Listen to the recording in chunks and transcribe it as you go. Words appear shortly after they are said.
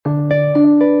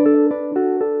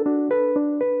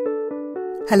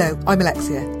Hello, I'm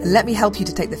Alexia, and let me help you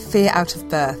to take the fear out of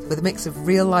birth with a mix of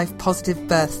real-life positive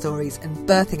birth stories and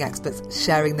birthing experts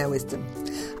sharing their wisdom.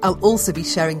 I'll also be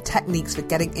sharing techniques for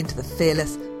getting into the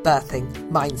fearless birthing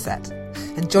mindset.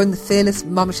 And join the Fearless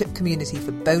Mumship community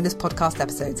for bonus podcast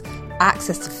episodes,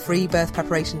 access to free birth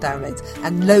preparation downloads,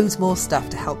 and loads more stuff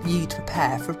to help you to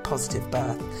prepare for a positive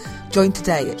birth. Join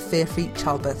today at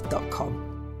fearfreechildbirth.com.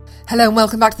 Hello and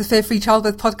welcome back to the Fear Free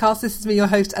Childbirth podcast. This is me, your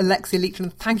host, Alexia Leachman,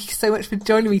 and thank you so much for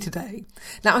joining me today.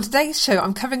 Now, on today's show,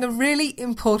 I'm covering a really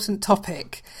important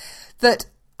topic that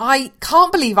I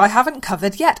can't believe I haven't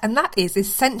covered yet, and that is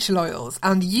essential oils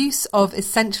and use of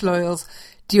essential oils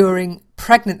during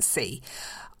pregnancy.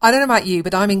 I don't know about you,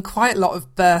 but I'm in quite a lot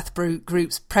of birth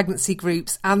groups, pregnancy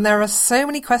groups, and there are so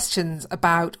many questions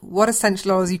about what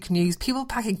essential oils you can use. People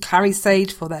packing clary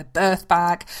sage for their birth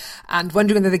bag and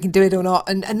wondering whether they can do it or not.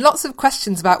 And lots of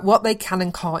questions about what they can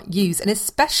and can't use. And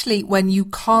especially when you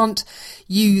can't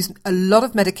use a lot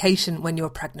of medication when you're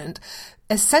pregnant,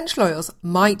 essential oils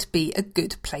might be a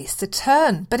good place to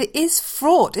turn, but it is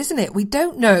fraught, isn't it? We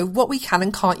don't know what we can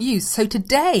and can't use. So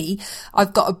today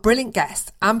I've got a brilliant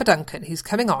guest, Amber Duncan, who's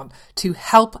coming on to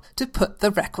help to put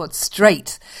the record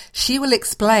straight. She will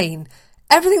explain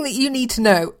everything that you need to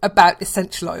know about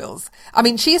essential oils. I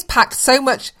mean, she has packed so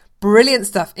much brilliant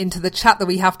stuff into the chat that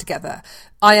we have together.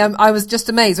 I was just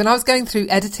amazed when I was going through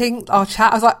editing our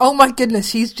chat. I was like, oh my goodness,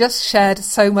 she's just shared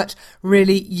so much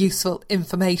really useful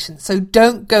information. So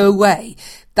don't go away.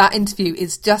 That interview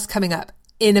is just coming up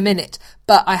in a minute,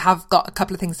 but I have got a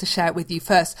couple of things to share with you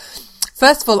first.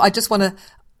 First of all, I just want to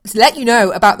let you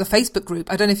know about the Facebook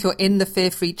group. I don't know if you're in the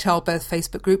Fear Free Childbirth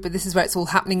Facebook group, but this is where it's all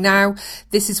happening now.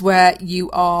 This is where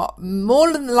you are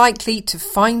more than likely to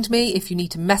find me. If you need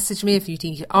to message me, if you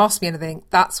need to ask me anything,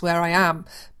 that's where I am.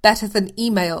 Better than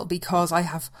email, because I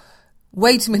have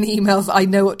way too many emails I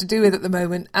know what to do with at the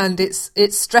moment, and it's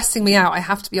stressing me out. I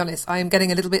have to be honest. I am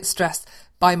getting a little bit stressed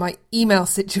by my email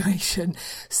situation.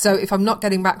 So if I'm not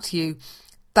getting back to you,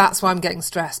 that's why I'm getting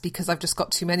stressed, because I've just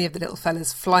got too many of the little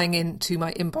fellas flying into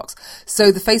my inbox.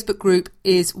 So the Facebook group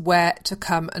is where to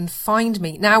come and find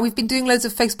me. Now, we've been doing loads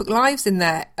of Facebook Lives in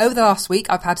there. Over the last week,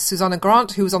 I've had Susanna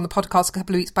Grant, who was on the podcast a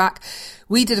couple of weeks back.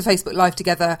 We did a Facebook Live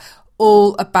together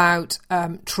all about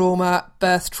trauma,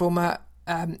 birth trauma,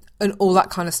 and all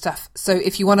that kind of stuff. So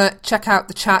if you want to check out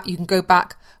the chat, you can go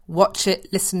back, watch it,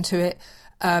 listen to it,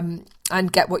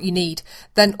 and get what you need.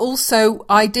 Then also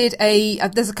I did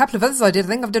there's a couple of others I did. I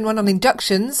think I've done one on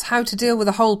inductions, how to deal with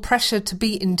the whole pressure to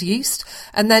be induced.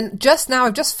 And then just now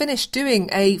I've just finished doing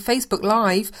a Facebook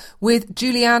Live with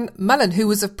Julianne Mullen, who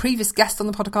was a previous guest on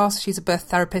the podcast. She's a birth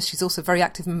therapist. She's also a very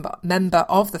active member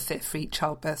of the Fear Free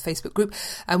Childbirth Facebook group.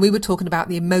 And we were talking about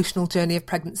the emotional journey of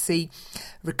pregnancy,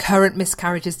 recurrent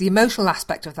miscarriages, the emotional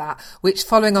aspect of that, which,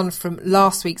 following on from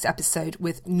last week's episode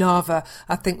with Nava,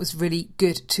 I think was really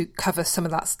good to cover some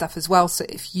of that stuff as well. So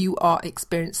if you are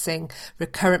experiencing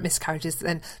recurrent miscarriages,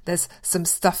 then there's some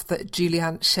stuff that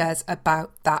Julianne shares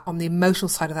about that on the emotional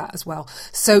side of that as well.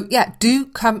 So yeah, do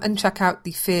come and check out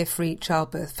the Fear Free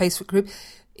Childbirth Facebook group.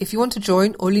 If you want to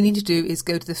join, all you need to do is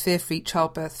go to the Fear Free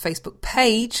Childbirth Facebook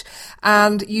page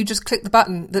and you just click the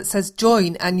button that says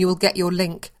join, and you will get your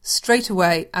link straight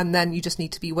away, and then you just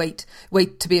need to wait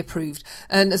to be approved.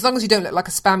 And as long as you don't look like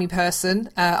a spammy person,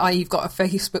 i.e. you've got a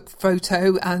Facebook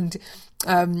photo and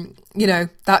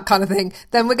that kind of thing,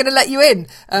 then we're going to let you in,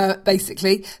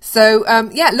 basically. So,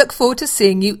 look forward to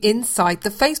seeing you inside the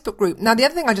Facebook group. Now, the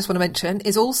other thing I just want to mention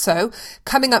is also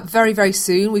coming up very, very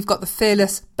soon. We've got the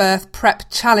Fearless Birth Prep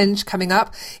Challenge coming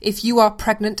up. If you are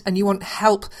pregnant and you want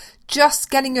help just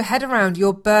getting your head around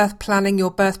your birth planning,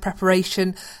 your birth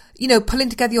preparation, pulling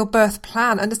together your birth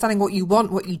plan, understanding what you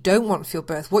want, what you don't want for your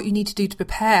birth, what you need to do to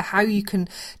prepare, how you can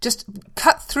just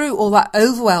cut through all that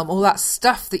overwhelm, all that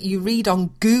stuff that you read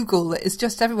on Google that is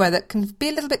just everywhere, that can be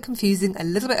a little bit confusing, a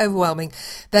little bit overwhelming,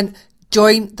 then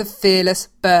join the Fearless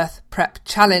Birth Prep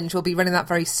Challenge. We'll be running that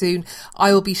very soon.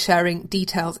 I will be sharing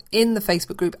details in the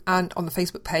Facebook group and on the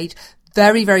Facebook page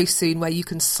very, very soon, where you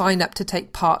can sign up to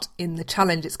take part in the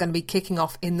challenge. It's going to be kicking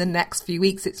off in the next few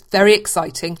weeks. It's very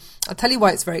exciting. I'll tell you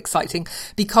why it's very exciting,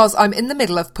 because I'm in the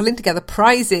middle of pulling together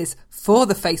prizes for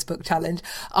the Facebook challenge.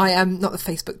 I am not the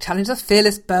Facebook challenge, the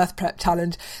Fearless Birth Prep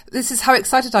Challenge. This is how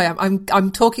excited I am.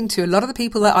 I'm talking to a lot of the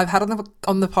people that I've had on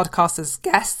the podcast as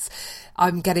guests.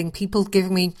 I'm getting people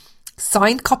giving me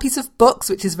signed copies of books,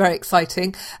 which is very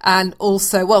exciting. And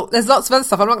also, well, there's lots of other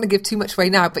stuff. I'm not going to give too much away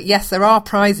now, but yes, there are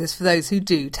prizes for those who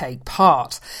do take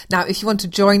part. Now, if you want to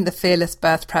join the Fearless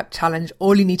Birth Prep Challenge,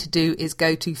 all you need to do is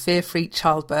go to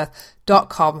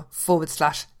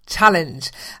fearfreechildbirth.com/challenge. challenge,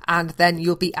 and then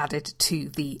you'll be added to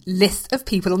the list of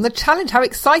people on the challenge. How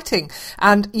exciting.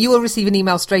 And you will receive an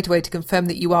email straight away to confirm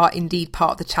that you are indeed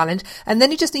part of the challenge, and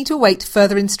then you just need to await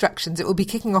further instructions. It will be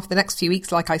kicking off the next few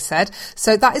weeks, like I said,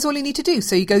 so that is all you need to do.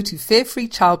 So you go to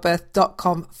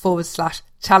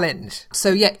fearfreechildbirth.com/challenge.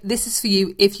 So yeah, this is for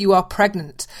you if you are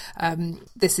pregnant.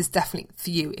 This is definitely for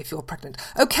you if you're pregnant.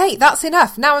 Okay, that's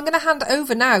enough. Now I'm going to hand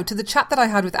over now to the chat that I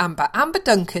had with Amber. Amber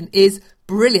Duncan is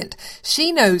brilliant.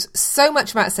 She knows so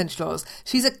much about essential oils.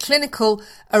 She's a clinical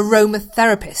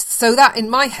aromatherapist. So that, in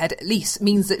my head at least,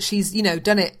 means that she's,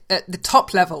 done it at the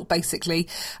top level, basically.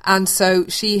 And so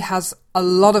she has a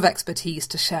lot of expertise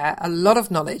to share, a lot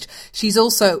of knowledge. She's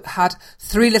also had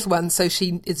 3 little ones, so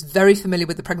she is very familiar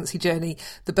with the pregnancy journey,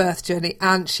 the birth journey,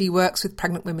 and she works with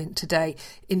pregnant women today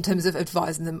in terms of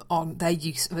advising them on their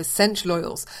use of essential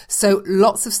oils. So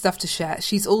lots of stuff to share.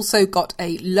 She's also got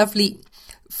a lovely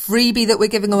freebie that we're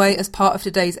giving away as part of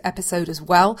today's episode as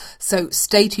well. So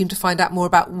stay tuned to find out more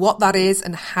about what that is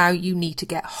and how you need to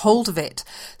get hold of it.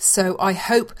 So I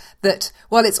hope that,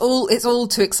 well, it's all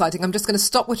too exciting. I'm just going to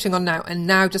stop watching on now and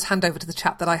now just hand over to the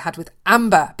chat that I had with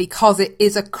Amber, because it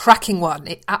is a cracking one.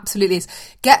 It absolutely is.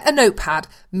 Get a notepad,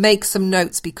 make some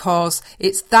notes, because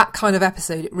it's that kind of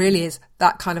episode. It really is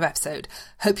that kind of episode.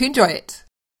 Hope you enjoy it.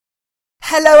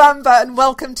 Hello, Amber, and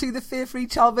welcome to the Fear Free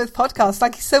Childbirth podcast.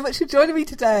 Thank you so much for joining me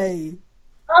today.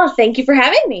 Oh, thank you for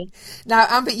having me. Now,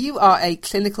 Amber, you are a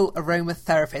clinical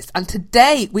aromatherapist, and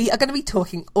today we are going to be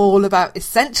talking all about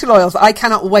essential oils. I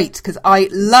cannot wait, because I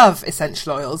love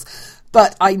essential oils,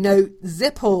 but I know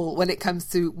zip all when it comes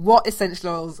to what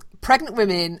essential oils pregnant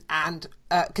women and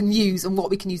can use and what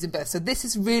we can use in birth. So this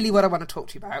is really what I want to talk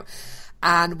to you about,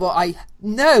 and what I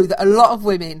know that a lot of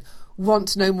women want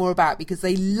to know more about, because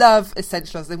they love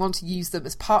essential oils. They want to use them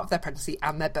as part of their pregnancy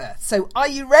and their birth. So are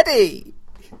you ready?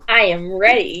 I am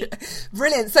ready.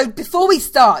 Brilliant. So before we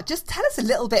start, just tell us a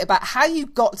little bit about how you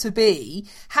came to be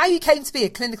a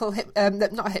clinical, not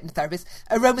a hypnotherapist,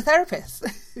 aromatherapist.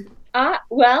 My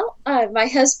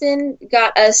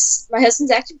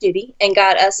husband's active duty and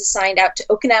got us assigned out to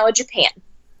Okinawa, Japan.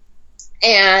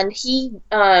 And he,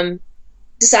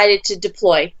 decided to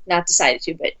deploy,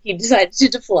 he decided to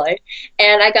deploy,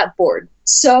 and I got bored.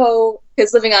 So,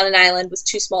 because living on an island with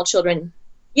 2 small children,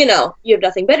 you have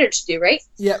nothing better to do, right?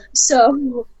 Yep.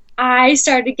 So I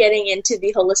started getting into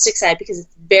the holistic side because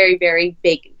it's very, very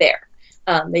big there.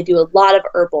 They do a lot of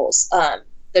herbals.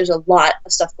 There's a lot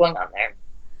of stuff going on there.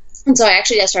 And so I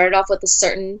started off with a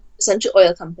certain essential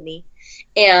oil company,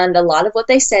 and a lot of what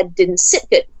they said didn't sit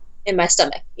good in my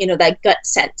stomach. That gut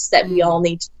sense that we all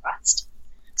need to trust.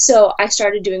 So I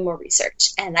started doing more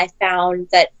research, and I found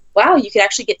that, wow, you could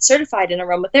actually get certified in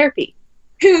aromatherapy.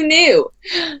 Who knew?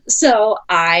 So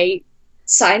I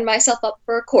signed myself up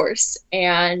for a course,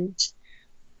 and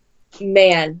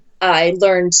man, I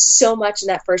learned so much in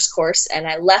that first course, and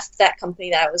I left that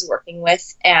company that I was working with,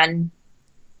 and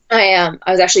I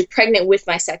was actually pregnant with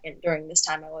my second during this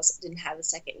time. I didn't have a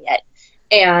second yet.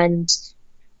 And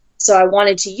so I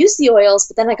wanted to use the oils,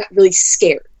 but then I got really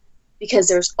scared, because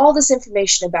there's all this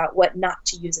information about what not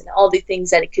to use and all the things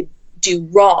that it could do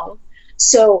wrong.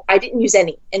 So I didn't use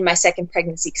any in my second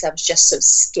pregnancy because I was just so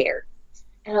scared.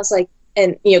 And I was like,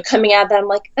 coming out of that, I'm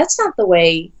like, that's not the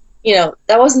way,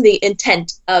 that wasn't the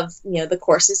intent of, the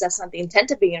courses. That's not the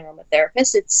intent of being an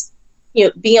aromatherapist. It's,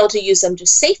 being able to use them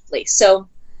just safely. So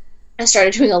I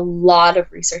started doing a lot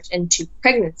of research into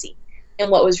pregnancy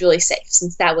and what was really safe,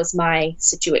 since that was my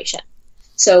situation.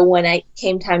 So when I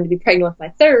came time to be pregnant with my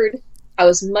third, I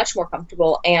was much more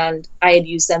comfortable, and I had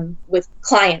used them with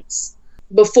clients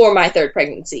before my third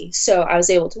pregnancy. So I was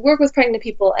able to work with pregnant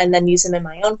people and then use them in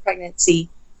my own pregnancy,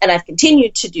 and I've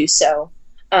continued to do so,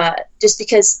 just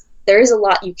because there is a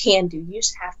lot you can do. You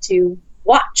just have to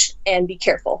watch and be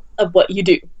careful of what you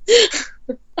do.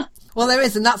 Well, there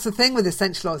is, and that's the thing with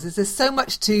essential oils, is there's so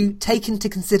much to take into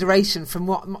consideration from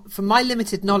my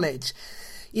limited knowledge.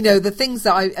 The things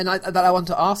that I want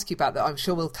to ask you about that I'm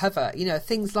sure we'll cover,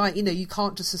 things like, you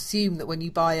can't just assume that when you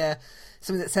buy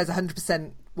something that says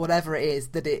 100% whatever it is,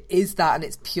 that it is that, and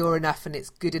it's pure enough and it's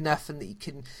good enough, and that you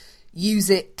can use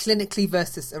it clinically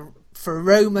versus for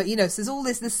aroma, so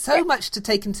there's so much to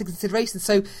take into consideration.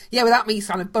 So yeah, without me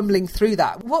kind of bumbling through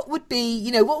that, what were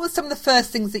some of the first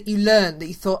things that you learned that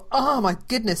you thought, oh my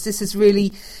goodness, this is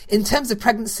really, in terms of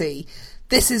pregnancy,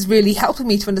 this is really helping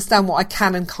me to understand what I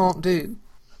can and can't do?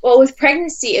 Well, with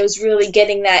pregnancy, it was really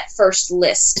getting that first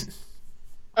list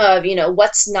of,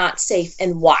 what's not safe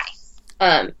and why.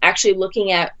 Actually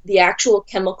looking at the actual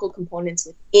chemical components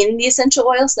within the essential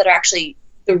oils that are actually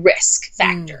the risk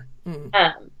factor.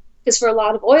 Because for a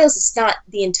lot of oils, it's not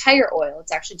the entire oil.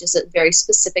 It's actually just a very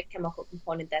specific chemical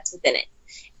component that's within it.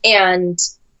 And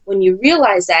when you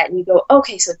realize that and you go,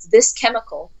 okay, so it's this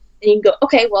chemical, and you can go,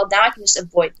 okay, well, now I can just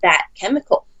avoid that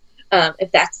chemical.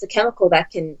 If that's the chemical that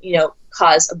can,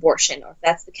 cause abortion, or if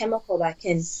that's the chemical that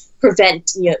can prevent,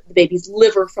 the baby's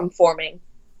liver from forming,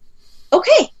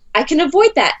 okay, I can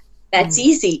avoid that. That's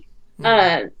easy.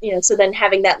 So then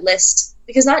having that list,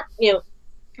 because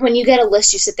when you get a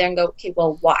list, you sit there and go, okay,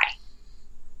 well, why?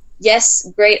 Yes,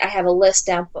 great, I have a list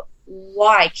down, but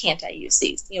why can't I use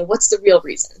these? What's the real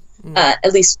reason?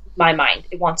 At least my mind,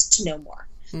 it wants to know more.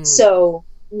 So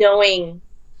knowing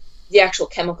the actual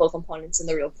chemical components and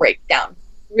the real breakdown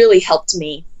really helped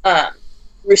me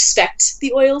respect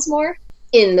the oils more,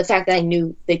 in the fact that I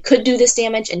knew they could do this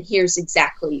damage, and here's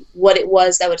exactly what it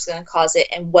was that was going to cause it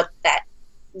and what that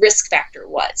risk factor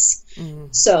was.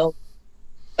 So,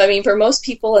 I mean, for most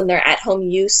people in their at-home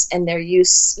use and their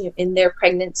use in their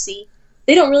pregnancy,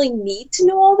 they don't really need to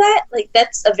know all that. Like,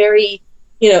 that's a very,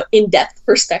 in-depth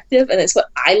perspective, and it's what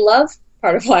I love.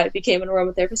 Part of why I became an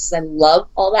aromatherapist is I love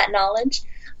all that knowledge.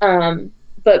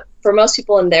 But for most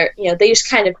people in there, they just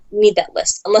kind of need that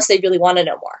list, unless they really want to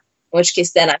know more, in which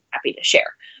case then I'm happy to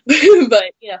share. But,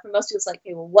 for most people, it's like,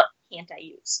 okay, well, what can't I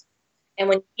use? And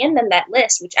when you hand them that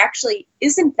list, which actually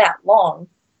isn't that long,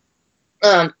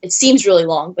 it seems really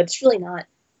long, but it's really not.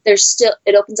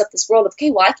 It opens up this world of, okay,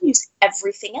 well, I can use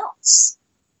everything else.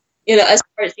 As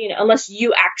far as, unless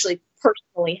you actually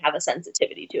personally have a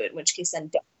sensitivity to it, in which case then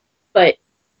don't. But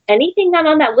anything not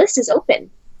on that list is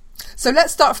open. So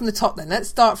let's start from the top then. Let's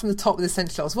start from the top with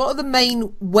essential oils. What are the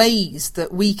main ways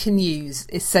that we can use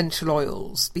essential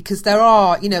oils? Because there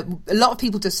are, a lot of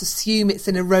people just assume it's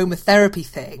an aromatherapy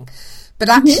thing, but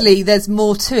actually there's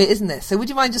more to it, isn't there? So would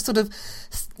you mind just sort of,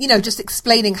 just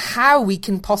explaining how we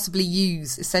can possibly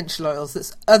use essential oils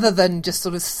that's other than just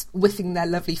sort of whiffing their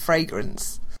lovely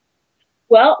fragrance?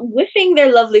 Well, whiffing their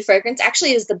lovely fragrance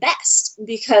actually is the best,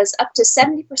 because up to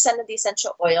 70% of the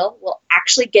essential oil will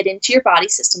actually get into your body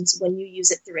systems when you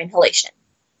use it through inhalation.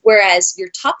 Whereas your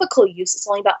topical use is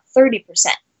only about 30%.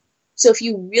 So if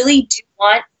you really do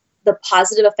want the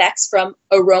positive effects from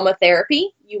aromatherapy,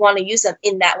 you want to use them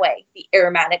in that way, the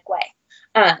aromatic way.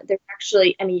 There's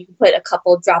actually, you can put a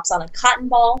couple of drops on a cotton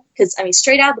ball, because,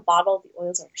 straight out of the bottle, the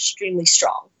oils are extremely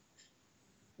strong.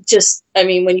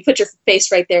 When you put your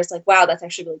face right there, it's like, wow, that's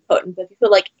actually really potent. But if you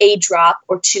put like a drop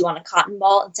or two on a cotton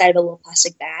ball inside of a little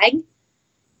plastic bag,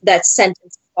 that scent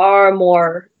is far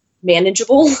more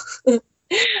manageable.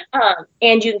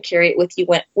 And you can carry it with you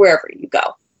wherever you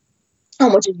go,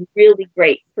 which is really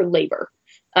great for labor,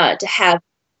 to have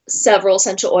several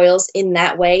essential oils in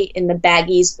that way, in the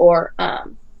baggies, or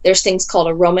there's things called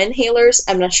aroma inhalers.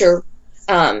 I'm not sure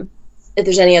if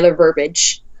there's any other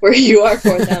verbiage where you are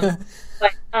for them.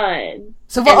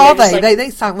 So what are they?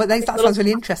 That sounds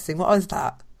really interesting. What is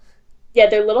that? Yeah,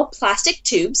 they're little plastic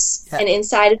tubes, and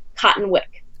inside is cotton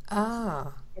wick.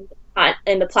 Ah.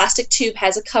 And the plastic tube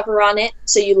has a cover on it,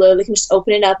 so you literally can just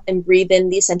open it up and breathe in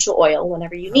the essential oil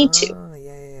whenever you need to.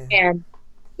 Yeah. And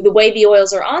the way the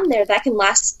oils are on there, that can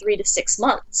last 3 to 6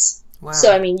 months. Wow.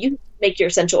 So, you make your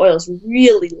essential oils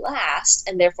really last,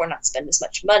 and therefore not spend as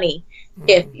much money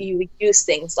if you use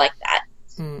things like that.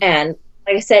 And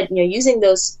like I said, using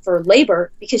those for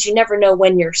labor, because you never know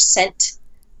when your scent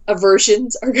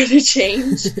aversions are going to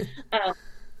change.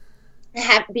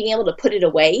 Being able to put it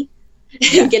away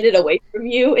and get it away from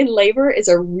you in labor is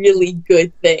a really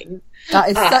good thing. That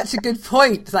is such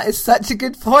a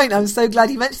good point. I'm so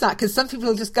glad you mentioned that, because some people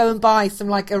will just go and buy some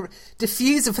like a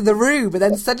diffuser for the room, and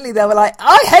then suddenly they were like,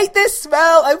 I hate this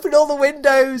smell, open all the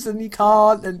windows, and you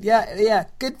can't. And yeah,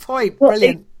 good point.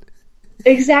 Brilliant.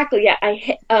 Exactly. Yeah.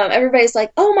 Everybody's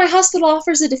like, oh, my hospital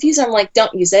offers a diffuser. I'm like,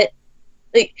 don't use it.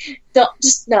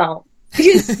 No,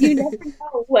 because you never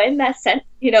know when that scent,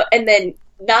 and then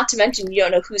not to mention, you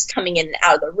don't know who's coming in and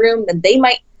out of the room, then they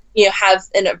might,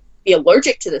 be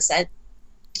allergic to the scent.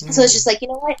 So it's just like, you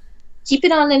know what? Keep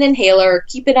it on an inhaler,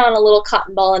 keep it on a little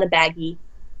cotton ball in a baggie.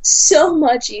 So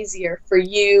much easier for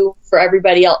you, for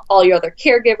everybody else, all your other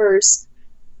caregivers.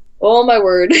 Oh my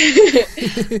word.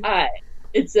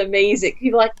 It's amazing.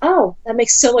 People are like, oh, that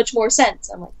makes so much more sense.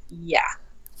 I'm like, yeah,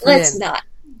 let's not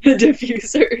the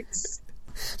diffusers.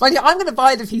 Mind you, I'm going to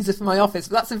buy a diffuser for my office,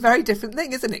 but that's a very different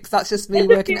thing, isn't it? Because that's just me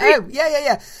working at home.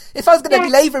 Yeah. If I was going to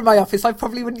labour in my office, I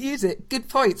probably wouldn't use it. Good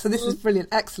point. So this is brilliant.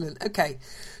 Excellent. Okay.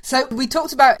 So we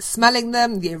talked about smelling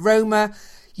them, the aroma.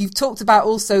 You've talked about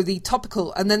also the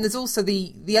topical, and then there's also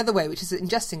the other way, which is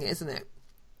ingesting it, isn't it?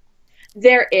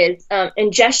 There is.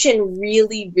 Ingestion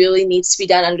really, really needs to be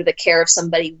done under the care of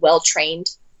somebody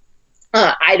well-trained.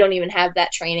 I don't even have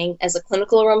that training as a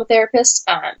clinical aromatherapist.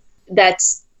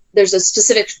 There's a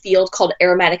specific field called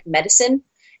aromatic medicine,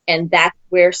 and that's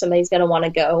where somebody's going to want to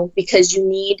go, because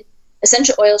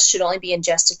essential oils should only be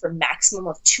ingested for maximum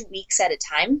of 2 weeks at a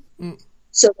time.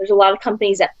 So there's a lot of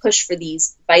companies that push for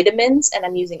these vitamins, and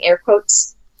I'm using air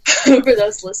quotes for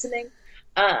those listening.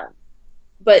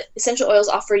 But essential oils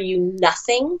offer you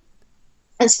nothing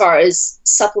as far as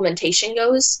supplementation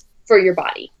goes for your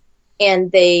body.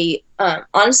 And they,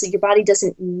 honestly, your body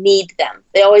doesn't need them.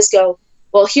 They always go,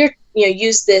 well, here,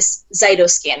 use this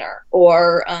Zytoscanner,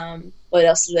 or what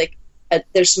else?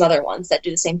 There's some other ones that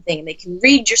do the same thing. And they can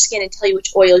read your skin and tell you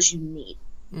which oils you need.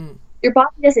 Your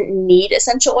body doesn't need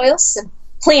essential oils.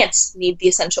 Plants need the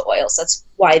essential oils. That's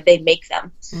why they make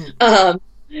them.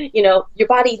 Your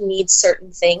body needs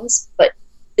certain things, but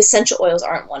essential oils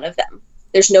aren't one of them.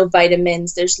 There's no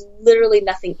vitamins. There's literally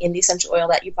nothing in the essential oil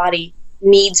that your body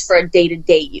needs for a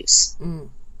day-to-day use.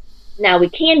 Now, we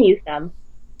can use them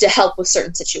to help with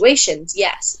certain situations,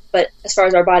 yes, but as far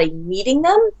as our body needing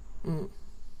them,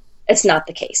 it's not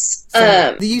the case.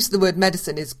 So the use of the word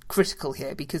medicine is critical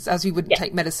here, because as we wouldn't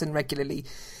take medicine regularly,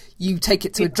 you take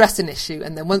it to address an issue,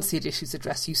 and then once the issue's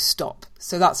addressed, you stop.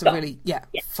 So that's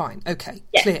fine. Okay,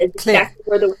 clear. Exactly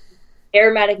where the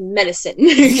aromatic medicine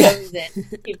comes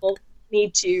in. People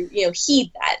need to,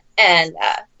 heed that. And,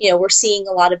 we're seeing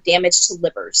a lot of damage to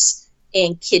livers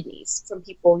and kidneys from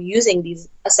people using these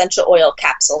essential oil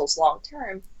capsules long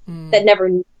term that never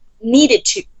needed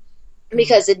to,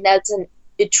 because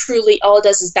it truly, all it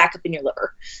does is back up in your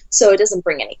liver. So it doesn't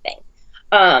bring anything.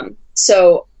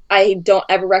 So I don't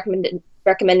ever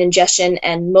recommend ingestion,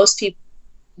 and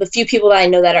the few people that I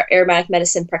know that are aromatic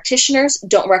medicine practitioners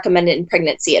don't recommend it in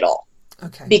pregnancy at all.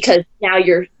 Okay. Because now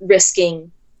you're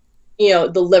risking,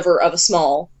 the liver of a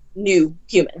small new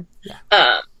human.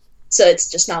 Yeah. So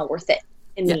it's just not worth it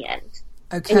in the end.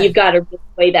 Okay. And you've got to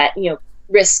weigh that,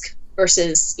 risk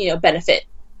versus, benefit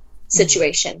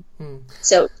situation.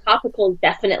 So topical is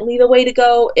definitely the way to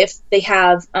go if they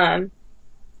have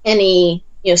any,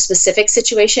 specific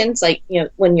situations, like,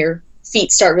 when your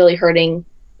feet start really hurting,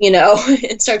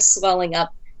 it starts swelling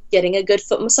up. Getting a good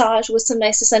foot massage with some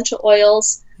nice essential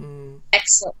oils,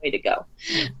 excellent way to go.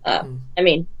 I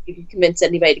mean, you can convince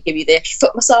anybody to give you the extra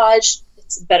foot massage.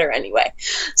 It's better anyway.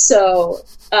 So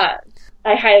I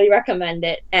highly recommend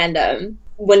it. And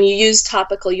when you use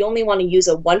topical, you only want to use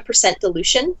a 1%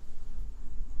 dilution,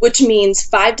 which means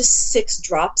 5 to 6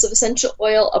 drops of essential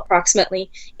oil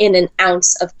approximately in an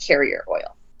ounce of carrier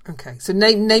oil. Okay, so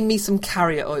name me some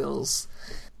carrier oils.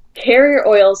 Carrier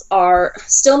oils are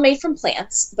still made from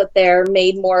plants, but they're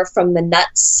made more from the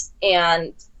nuts,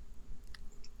 and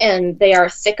they are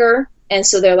thicker, and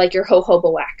so they're like your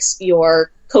jojoba wax,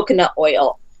 your coconut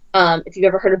oil. If you've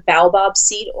ever heard of baobab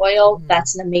seed oil,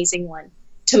 that's an amazing one.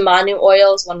 Tamanu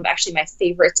oil is one of actually my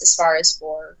favorites as far as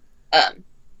for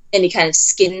any kind of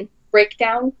skin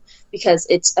breakdown, because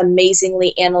it's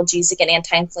amazingly analgesic and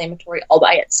anti-inflammatory all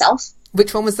by itself.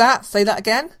 Which one was that? Say that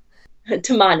again.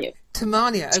 Tamanu.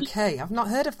 Tamania, okay. I've not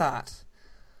heard of that.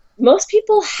 Most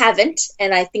people haven't,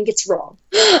 and I think it's wrong.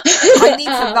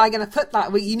 I'm going to put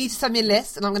that. You need to send me a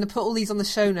list, and I'm going to put all these on the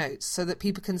show notes so that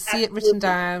people can see it written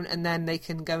down, and then they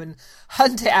can go and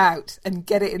hunt it out and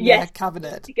get it in their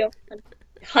cabinet. Go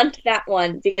hunt that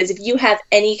one, because if you have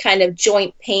any kind of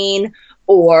joint pain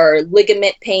or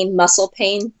ligament pain, muscle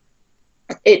pain,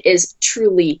 it is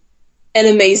truly an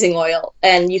amazing oil,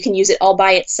 and you can use it all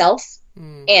by itself.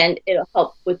 And it'll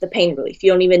help with the pain relief.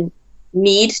 You don't even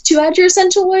need to add your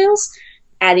essential oils.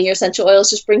 Adding your essential oils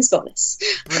just brings bonus.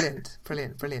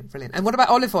 Brilliant. And what about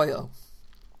olive oil?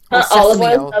 Olive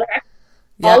oil.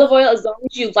 Olive oil, as long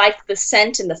as you like the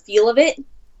scent and the feel of it,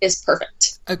 is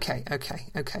perfect. Okay.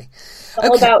 It's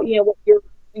all about, what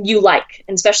you like,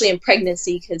 and especially in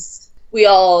pregnancy, because we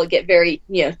all get very,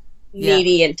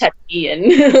 needy and touchy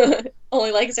and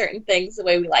only like certain things the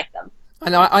way we like them.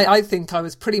 And I think I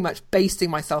was pretty much basting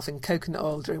myself in coconut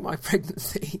oil during my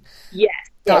pregnancy. Yes,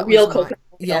 real coconut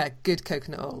oil. Yeah, good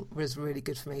coconut oil was really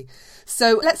good for me.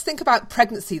 So let's think about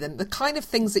pregnancy then. The kind of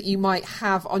things that you might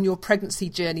have on your pregnancy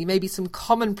journey, maybe some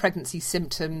common pregnancy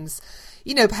symptoms,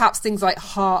 perhaps things like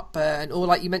heartburn, or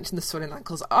like you mentioned, the swollen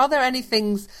ankles. Are there any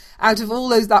things out of all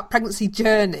that pregnancy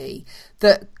journey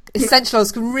that essential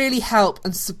oils can really help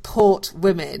and support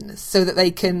women so that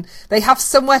they have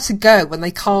somewhere to go when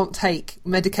they can't take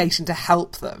medication to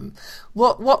help them?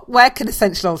 Where can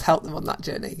essential oils help them on that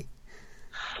journey?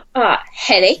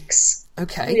 Headaches.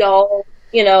 Okay. We all,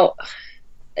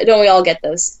 don't we all get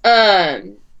those?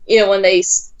 When they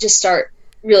just start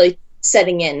really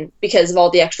setting in because of all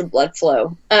the extra blood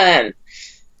flow.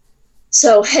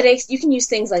 So headaches, you can use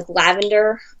things like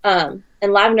lavender, and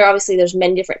lavender, obviously, there's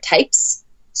many different types.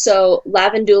 So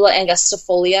Lavandula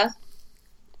angustifolia,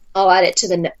 I'll add it to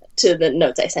the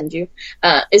notes I send you,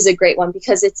 is a great one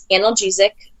because it's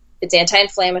analgesic, it's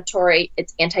anti-inflammatory,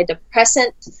 it's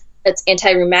antidepressant, it's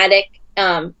anti-rheumatic,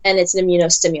 and it's an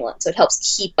immunostimulant. So it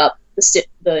helps keep up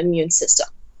the immune system,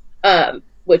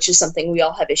 which is something we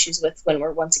all have issues with when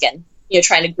we're, once again,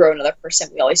 trying to grow another person.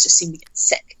 We always just seem to get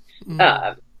sick.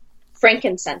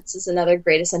 Frankincense is another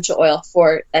great essential oil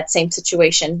for that same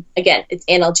situation. Again, it's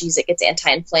analgesic, it's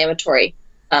anti-inflammatory,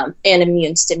 and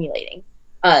immune stimulating.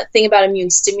 Thing about immune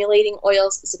stimulating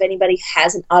oils is if anybody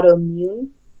has an autoimmune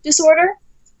disorder,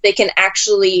 they can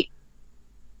actually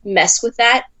mess with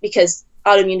that because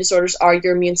autoimmune disorders are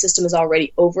your immune system is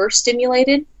already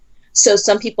overstimulated. So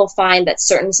some people find that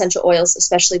certain essential oils,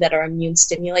 especially that are immune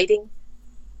stimulating,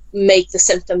 make the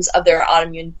symptoms of their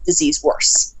autoimmune disease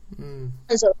worse. And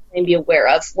so something to be aware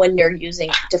of when you're using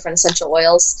different essential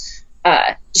oils,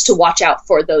 just to watch out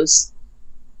for those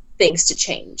things to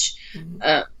change.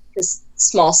 Because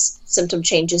small symptom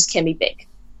changes can be big.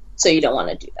 So you don't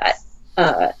want to do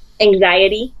that.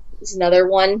 Anxiety is another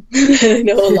one. I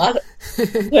know a lot of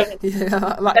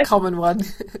that common one.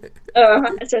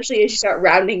 Especially as you start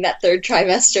rounding that third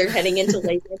trimester, heading into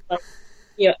labor,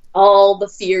 all the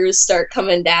fears start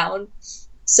coming down.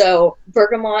 So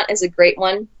bergamot is a great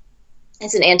one.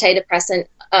 It's an antidepressant.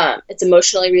 It's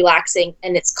emotionally relaxing,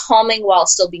 and it's calming while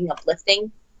still being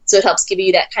uplifting. So it helps give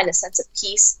you that kind of sense of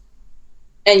peace,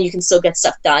 and you can still get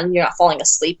stuff done. You're not falling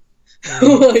asleep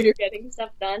while you're getting stuff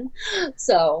done.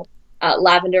 So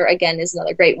lavender, again, is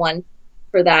another great one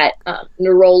for that.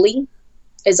 Neroli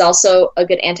is also a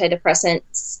good antidepressant,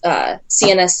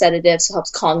 CNS sedative, so it helps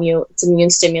calm you. It's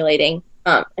immune stimulating,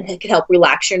 and it can help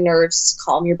relax your nerves,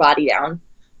 calm your body down.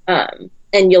 And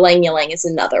ylang ylang is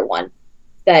another one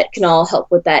that can all help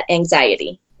with that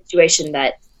anxiety situation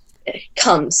that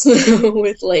comes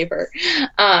with labor.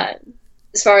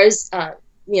 As far as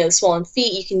swollen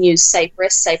feet, you can use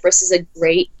cypress. Cypress is a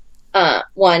great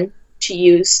one to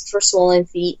use for swollen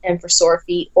feet and for sore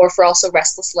feet, or for also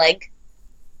restless leg.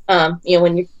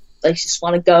 When you just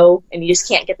want to go and you just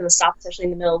can't get them to stop, especially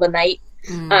in the middle of the night.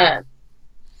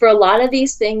 For a lot of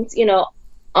these things,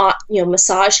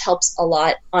 massage helps a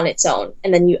lot on its own,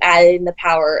 and then you add in the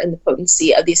power and the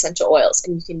potency of the essential oils,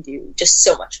 and you can do just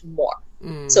so much more.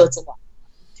 So it's a lot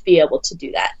to be able to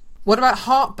do that. What about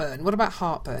heartburn?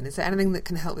 Is there anything that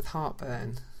can help with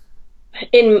heartburn?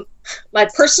 In my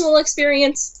personal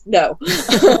experience, no.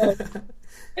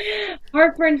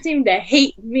 Heartburn seemed to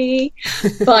hate me,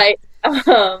 but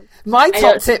my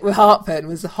top tip with heartburn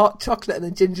was the hot chocolate and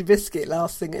the ginger biscuit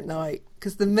last thing at night,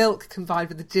 because the milk combined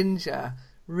with the ginger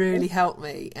really helped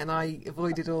me, and I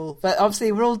avoided all. But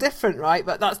obviously we're all different, right?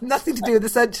 But that's nothing to do with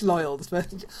essential oils.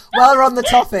 But while we're on the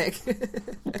topic.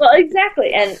 Well,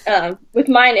 exactly. And with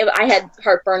mine, I had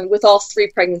heartburn with all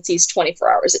 3 pregnancies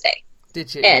 24 hours a day.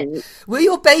 Did you? And were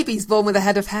your babies born with a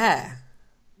head of hair?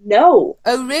 No.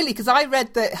 Oh, really? Because I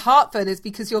read that heartburn is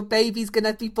because your baby's going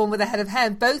to be born with a head of hair.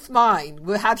 And both mine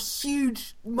had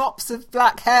huge mops of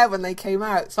black hair when they came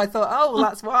out. So I thought, oh, well,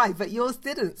 that's why. But yours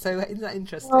didn't. So isn't that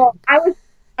interesting? Well,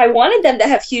 I wanted them to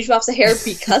have huge mops of hair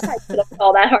because I put up with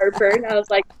all that heartburn. I was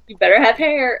like, you better have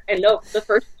hair. And no, the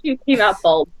first 2 came out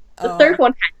bald. The third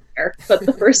one had hair, but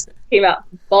the first came out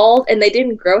bald, and they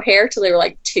didn't grow hair till they were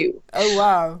like 2. Oh,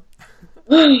 wow.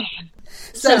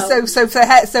 So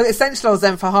essential oils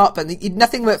then for heartburn.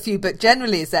 Nothing worked for you, but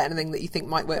generally, is there anything that you think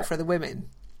might work for other women?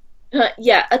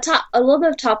 Yeah, a little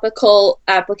bit of topical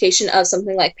application of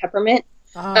something like peppermint.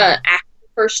 After the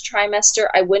first trimester,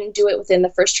 I wouldn't do it within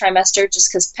the first trimester, just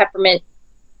because peppermint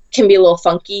can be a little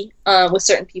funky with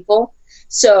certain people.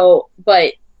 So,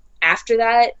 but after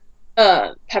that,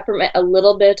 peppermint, a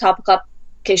little bit of topical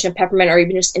application of peppermint, or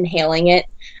even just inhaling it.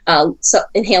 So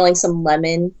inhaling some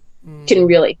lemon can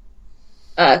really.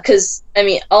 Because,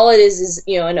 all it is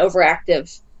an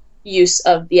overactive use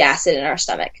of the acid in our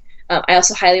stomach. I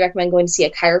also highly recommend going to see a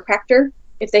chiropractor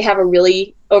if they have a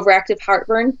really overactive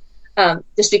heartburn,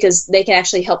 just because they can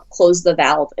actually help close the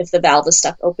valve if the valve is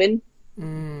stuck open.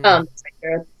 From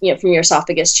your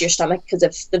esophagus to your stomach, because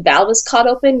if the valve is caught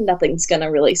open, nothing's going to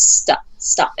really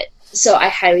stop it. So I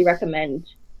highly recommend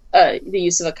the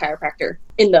use of a chiropractor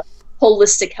in the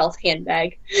holistic health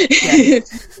handbag. Yeah.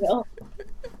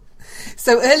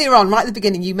 So earlier on, right at the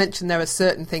beginning, you mentioned there are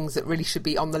certain things that really should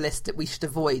be on the list that we should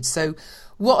avoid. So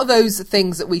what are those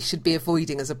things that we should be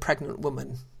avoiding as a pregnant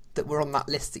woman that were on that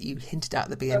list that you hinted at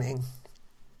the beginning?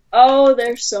 Oh,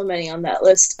 there's so many on that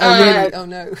list. Oh, really? Oh,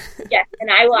 no. Yeah,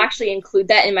 and I will actually include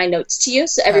that in my notes to you,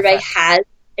 so everybody has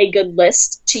a good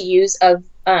list to use of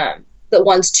the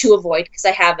ones to avoid, because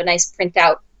I have a nice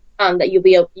printout that you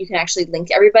can actually link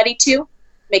everybody to,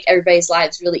 make everybody's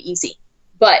lives really easy.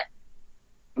 But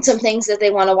some things that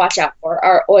they want to watch out for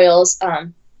are oils,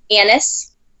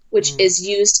 anise, which is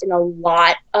used in a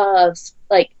lot of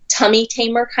like tummy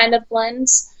tamer kind of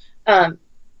blends,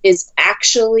 is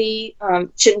actually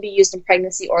shouldn't be used in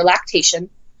pregnancy or lactation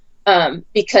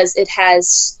because it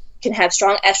can have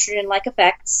strong estrogen-like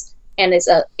effects and is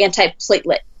a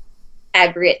anti-platelet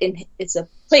aggregate. It's a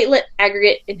platelet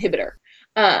aggregate inhibitor.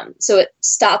 So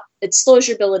it slows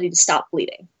your ability to stop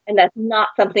bleeding, and that's not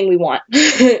something we want.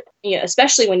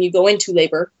 Especially when you go into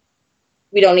labor,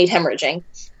 we don't need hemorrhaging,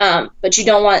 but you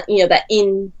don't want that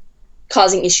in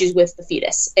causing issues with the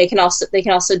fetus. They can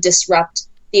also disrupt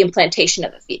the implantation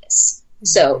of the fetus.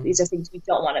 So these are things we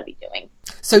don't want to be doing.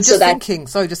 So just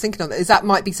thinking on that, is that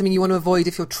might be something you want to avoid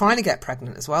if you're trying to get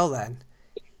pregnant as well then?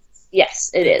 Yes,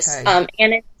 it is.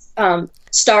 Anise,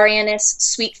 star anise,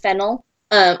 sweet fennel,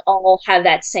 all have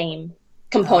that same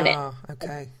component. Ah,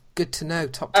 okay. Good to know.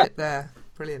 Top tip there.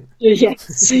 Brilliant.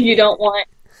 Yes. So you don't want,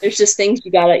 there's just things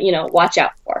you gotta, watch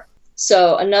out for.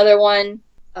 So another one,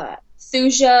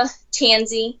 thuja,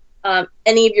 tansy,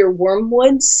 any of your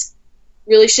wormwoods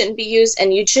really shouldn't be used,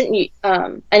 and you shouldn't,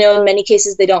 I know in many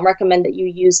cases they don't recommend that you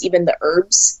use even the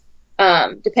herbs,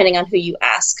 depending on who you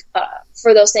ask,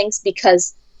 for those things,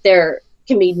 because they're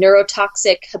can be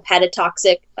neurotoxic,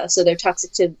 hepatotoxic, so they're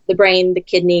toxic to the brain, the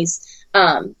kidneys,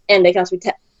 and they can also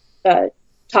be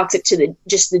toxic to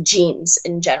the genes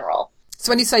in general.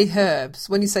 So when you say herbs,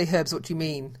 what do you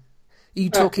mean? Are you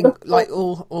talking like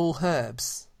all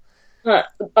herbs?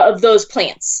 Of those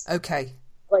plants. Okay.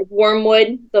 Like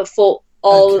wormwood, the full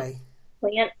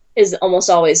plant is almost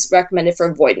always recommended for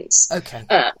avoidance. Okay.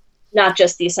 Not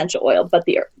just the essential oil, but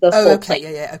the full plant.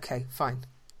 Yeah. Okay, fine.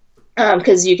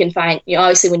 Because you can find,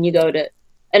 obviously when you go to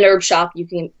an herb shop, you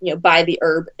can, buy the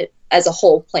herb as a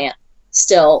whole plant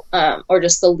still, or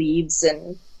just the leaves,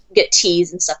 and get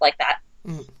teas and stuff like that.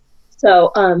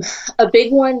 So a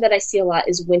big one that I see a lot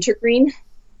is wintergreen,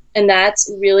 and that's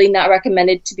really not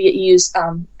recommended to be used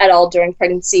at all during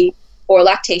pregnancy or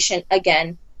lactation,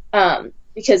 again,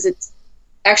 because it's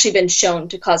actually been shown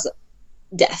to cause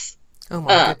death. Oh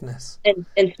my goodness.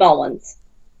 In small ones.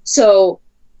 So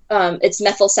it's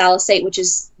methyl salicylate, which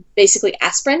is basically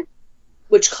aspirin,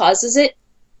 which causes it.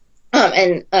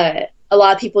 And a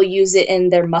lot of people use it in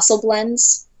their muscle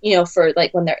blends, for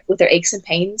like when they're with their aches and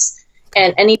pains.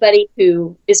 And anybody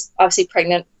who is obviously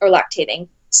pregnant or lactating,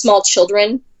 small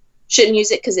children shouldn't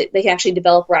use it because they can actually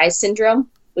develop Reye's syndrome,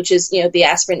 which is, the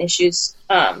aspirin issues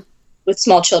with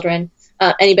small children.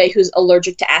 Anybody who's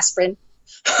allergic to aspirin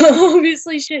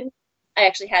obviously shouldn't. I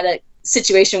actually had a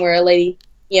situation where a lady,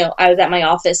 I was at my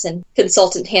office and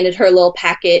consultant handed her a little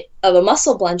packet of a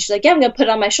muscle blend. She's like, yeah, I'm going to put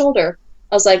it on my shoulder.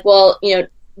 I was like, well,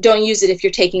 don't use it if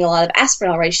you're taking a lot of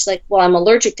aspirin already. She's like, well, I'm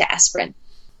allergic to aspirin.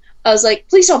 I was like,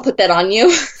 please don't put that on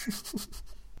you.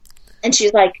 And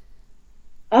she's like,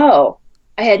 oh,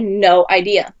 I had no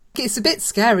idea. It's a bit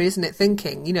scary, isn't it,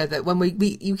 thinking, that when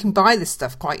you can buy this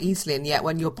stuff quite easily, and yet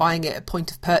when you're buying it at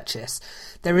point of purchase,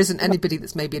 there isn't anybody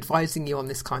that's maybe advising you on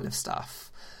this kind of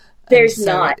stuff. There's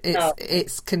not.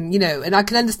 And I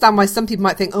can understand why some people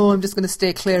might think, oh, I'm just going to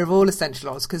steer clear of all essential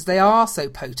oils because they are so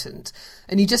potent,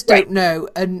 and you just don't know.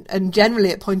 And generally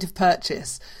at point of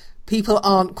purchase, people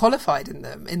aren't qualified in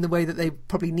them in the way that they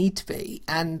probably need to be.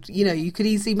 And, you could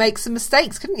easily make some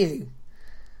mistakes, couldn't you?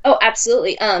 Oh,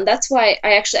 absolutely. That's why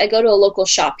I go to a local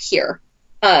shop here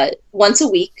once a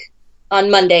week on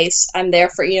Mondays. I'm there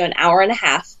for, an hour and a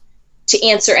half to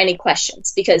answer any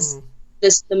questions because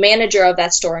the manager of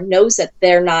that store knows that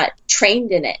they're not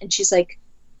trained in it. And she's like,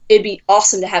 it'd be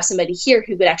awesome to have somebody here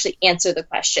who could actually answer the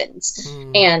questions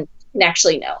and can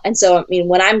actually know. And so,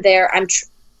 when I'm there, I'm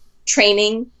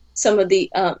training some of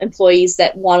the employees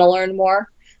that want to learn more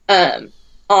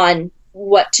on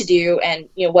what to do and,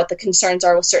 what the concerns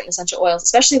are with certain essential oils,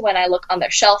 especially when I look on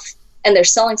their shelf and they're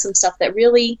selling some stuff that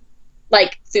really,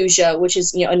 like thuja, which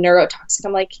is, a neurotoxic.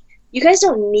 I'm like, you guys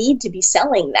don't need to be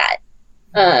selling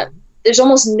that. There's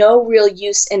almost no real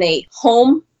use in a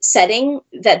home setting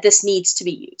that this needs to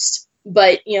be used.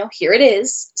 But, here it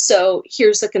is. So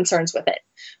here's the concerns with it.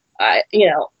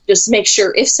 Just make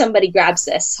sure if somebody grabs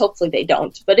this, hopefully they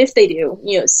don't. But if they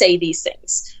do, say these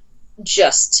things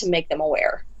just to make them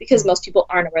aware. Because most people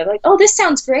aren't aware. They're like, oh, this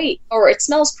sounds great. Or it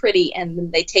smells pretty. And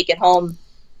then they take it home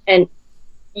and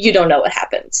you don't know what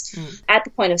happens. At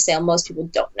the point of sale, most people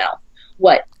don't know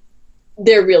what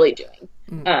they're really doing.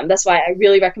 That's why I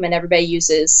really recommend everybody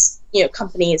uses,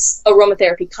 companies,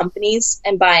 aromatherapy companies,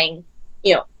 and buying,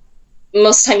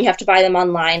 most of the time you have to buy them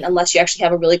online unless you actually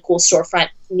have a really cool storefront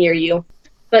near you.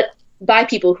 But by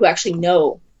people who actually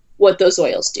know what those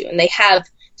oils do, and they have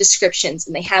descriptions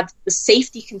and they have the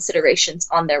safety considerations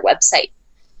on their website,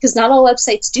 because not all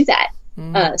websites do that.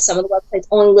 Some of the websites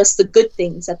only list the good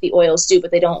things that the oils do,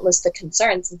 but they don't list the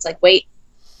concerns. It's like, wait,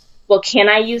 well, can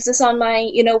I use this on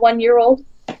my 1-year-old?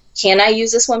 Can I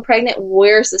use this when pregnant?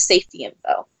 Where's the safety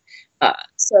info?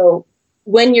 So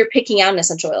when you're picking out an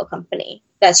essential oil company,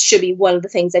 that should be one of the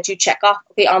things that you check off.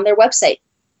 Okay, on their website,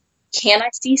 can I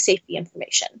see safety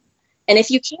information? And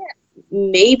if you can't,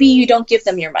 maybe you don't give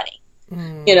them your money.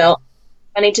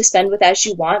 Money to spend with as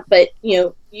you want, but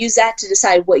use that to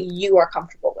decide what you are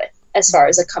comfortable with as far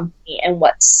as a company and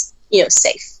what's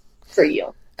safe for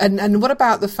you. And what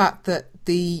about the fact that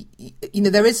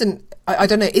there isn't, I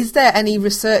don't know, is there any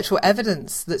research or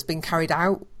evidence that's been carried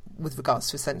out with regards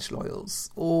to essential oils,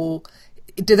 or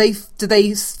do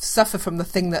they suffer from the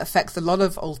thing that affects a lot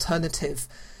of alternative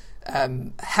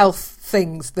health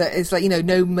things, that is like,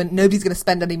 nobody's going to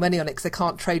spend any money on it because they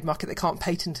can't trademark it, they can't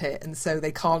patent it, and so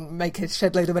they can't make a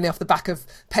shed load of money off the back of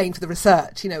paying for the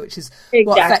research, which is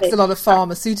what affects a lot of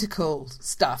pharmaceutical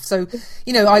stuff. So,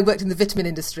 I worked in the vitamin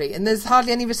industry, and there's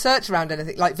hardly any research around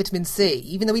anything like vitamin C,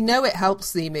 even though we know it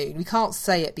helps the immune. We can't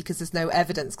say it because there's no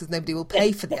evidence, because nobody will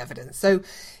pay for the evidence. So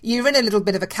you're in a little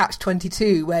bit of a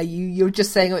catch-22 where you're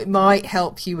just saying, it might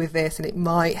help you with this and it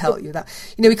might help you with that.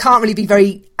 We can't really be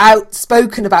very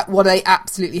outspoken about what they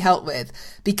absolutely help with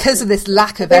because of this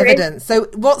lack of evidence. So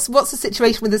what's the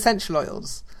situation with essential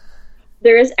oils?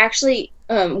 There is actually,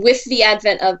 with the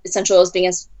advent of essential oils being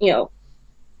as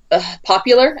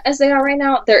popular as they are right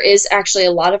now, there is actually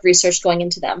a lot of research going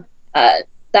into them.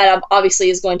 That obviously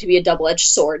is going to be a double-edged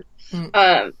sword.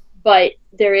 But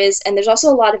there's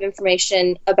also a lot of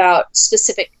information about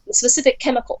specific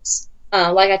chemicals.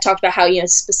 Like I talked about how,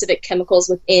 specific chemicals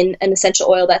within an essential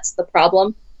oil, that's the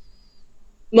problem.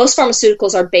 Most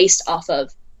pharmaceuticals are based off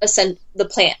of the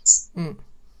plants.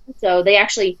 So they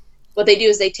actually, what they do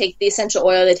is they take the essential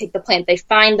oil, they take the plant, they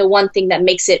find the one thing that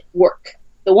makes it work,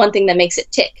 the one thing that makes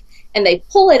it tick, and they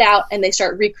pull it out and they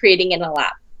start recreating it in a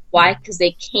lab. Why? Because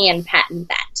they can patent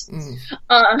that.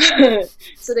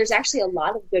 So there's actually a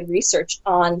lot of good research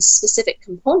on specific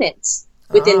components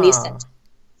within these essential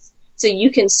oils. So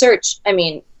you can search,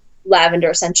 lavender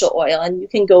essential oil, and you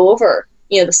can go over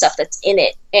the stuff that's in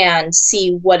it and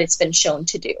see what it's been shown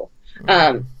to do.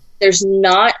 There's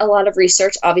not a lot of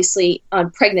research, obviously,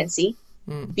 on pregnancy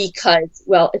because,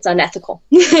 it's unethical.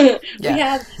 We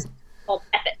have these called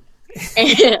ethics,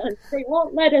 and they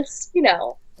won't let us,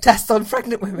 test on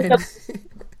pregnant women.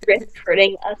 Risk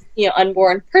hurting a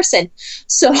unborn person.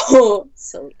 So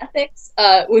ethics,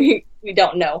 we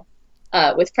don't know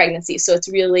with pregnancy. So it's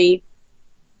really,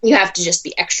 you have to just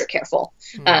be extra careful.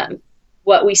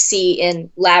 What we see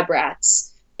in lab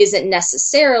rats isn't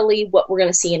necessarily what we're going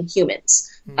to see in humans.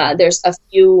 There's a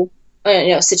few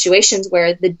situations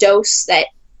where the dose that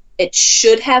it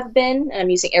should have been, and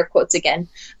I'm using air quotes again,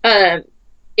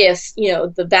 if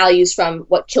the values from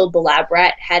what killed the lab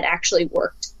rat had actually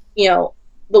worked, the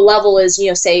level is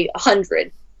say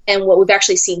 100, and what we've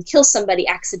actually seen kill somebody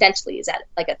accidentally is at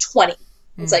like a 20.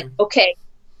 It's like, okay,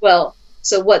 well,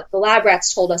 so what the lab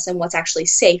rats told us and what's actually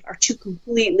safe are two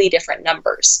completely different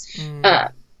numbers.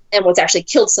 And what's actually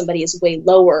killed somebody is way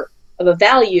lower of a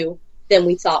value than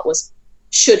we thought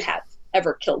should have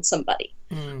ever killed somebody.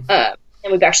 And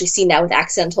we've actually seen that with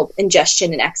accidental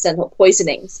ingestion and accidental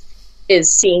poisonings,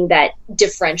 is seeing that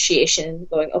differentiation and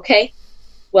going, okay,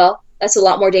 well, that's a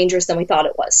lot more dangerous than we thought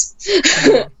it was.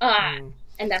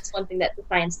 And that's one thing that the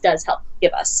science does help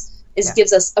give us. It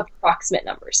gives us approximate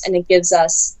numbers, and it gives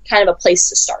us kind of a place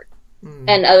to start.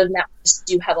 And other than that, we just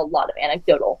do have a lot of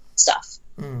anecdotal stuff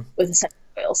with essential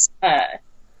oils,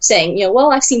 saying,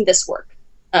 well, I've seen this work.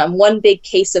 One big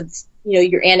case of,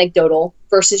 your anecdotal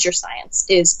versus your science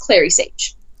is clary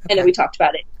sage. Okay. I know we talked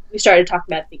about it. We started talking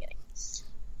about it at the beginning.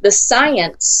 The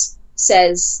science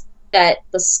says that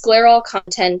the scleral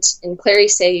content in clary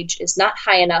sage is not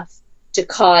high enough to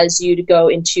cause you to go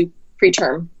into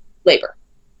preterm labor.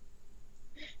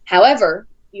 However,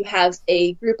 you have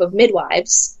a group of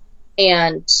midwives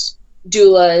and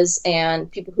doulas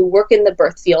and people who work in the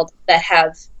birth field that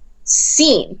have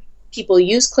seen people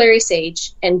use clary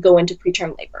sage and go into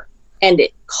preterm labor, and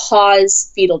it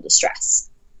cause fetal distress.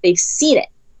 They've seen it.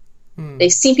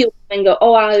 They've seen people come and go,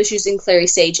 oh, I was using clary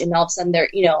sage, and all of a sudden they're,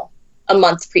 a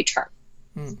month preterm.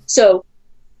 So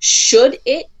should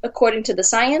it, according to the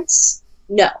science?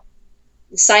 No.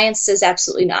 The science says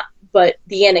absolutely not. But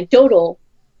the anecdotal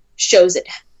shows it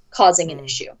causing an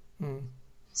issue.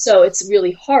 So it's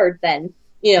really hard then,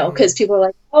 because people are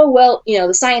like, oh, well,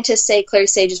 the scientists say clary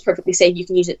sage is perfectly safe. You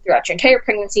can use it throughout your entire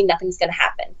pregnancy. Nothing's going to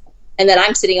happen. And then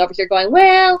I'm sitting over here going,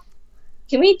 well,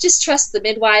 can we just trust the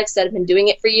midwives that have been doing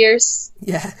it for years?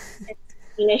 Yeah.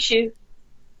 It's an issue.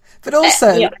 But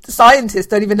also, scientists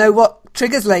don't even know what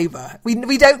triggers labour.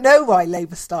 We don't know why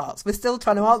labour starts. We're still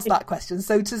trying to answer that question.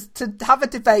 So to have a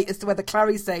debate as to whether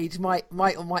clary sage might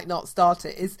or might not start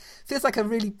it feels like a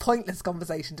really pointless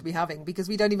conversation to be having, because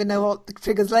we don't even know what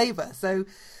triggers labour. So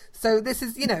this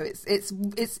is,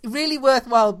 it's really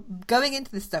worthwhile going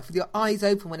into this stuff with your eyes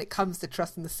open when it comes to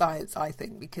trusting the science, I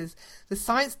think, because the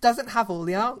science doesn't have all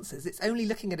the answers. It's only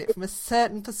looking at it from a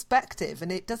certain perspective,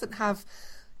 and it doesn't have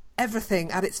everything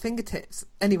at its fingertips.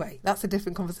 Anyway, that's a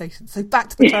different conversation. So back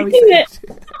to the clary sage.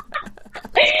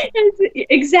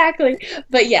 Exactly.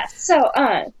 But yes, so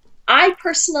I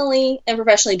personally and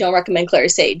professionally don't recommend clary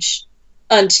sage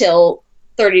until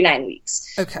 39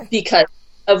 weeks. Okay. Because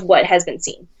of what has been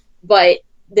seen. But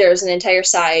there's an entire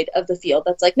side of the field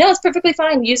that's like, no, it's perfectly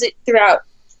fine, use it throughout.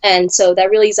 And so that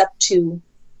really is up to,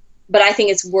 but I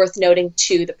think it's worth noting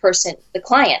to the person, the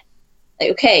client,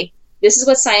 like, okay, this is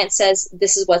what science says,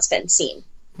 this is what's been seen.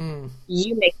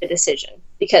 You make the decision,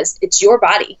 because it's your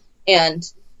body and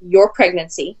your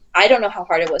pregnancy. I don't know how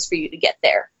hard it was for you to get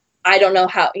there. I don't know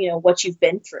how, what you've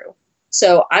been through.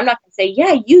 So I'm not going to say,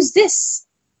 yeah, use this,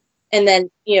 and then,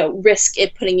 risk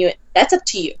it putting you in. That's up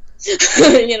to you.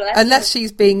 Unless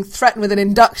she's being threatened with an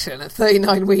induction at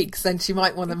 39 weeks, then she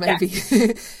might want to maybe,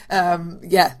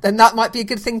 then that might be a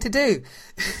good thing to do.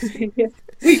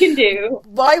 We can do.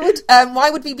 Why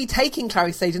would we be taking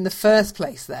clary sage in the first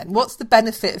place then? What's the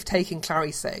benefit of taking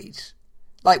clary sage?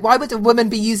 Like, why would a woman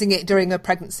be using it during her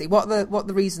pregnancy? What are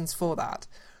the reasons for that?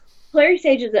 Clary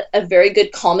sage is a very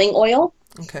good calming oil.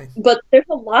 Okay. But there's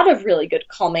a lot of really good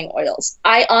calming oils.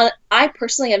 I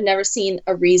personally have never seen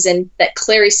a reason that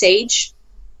clary sage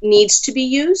needs to be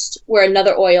used where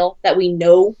another oil that we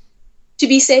know to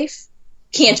be safe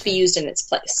can't be used in its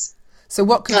place. So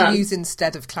what could you use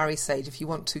instead of clary sage if you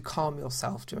want to calm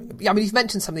yourself during? I mean, you've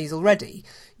mentioned some of these already.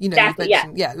 Exactly,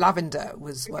 you've mentioned, lavender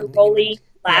was one.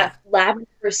 Lavender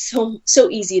is so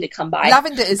easy to come by.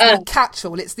 Lavender is the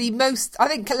catch-all. It's the most. I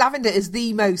think lavender is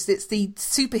the most. It's the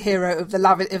superhero of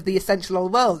the essential oil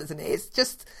world, isn't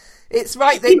it? It's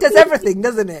right. It does everything,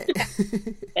 doesn't it?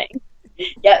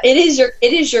 Yeah,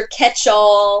 it is your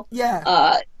catch-all.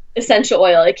 Yeah. Essential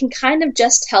oil. It can kind of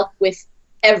just help with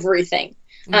everything.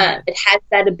 It has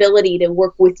that ability to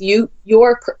work with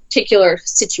your particular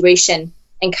situation,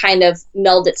 and kind of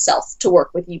meld itself to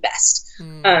work with you best.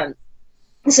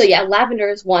 So yeah, lavender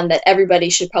is one that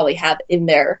everybody should probably have in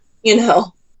their,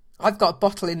 I've got a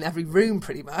bottle in every room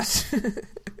pretty much.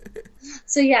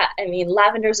 So yeah, I mean,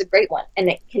 lavender is a great one, and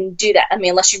it can do that. I mean,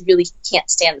 unless you really can't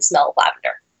stand the smell of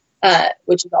lavender,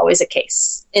 which is always a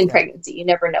case in pregnancy. You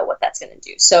never know what that's going to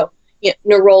do. So,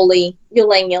 neroli,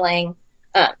 ylang-ylang,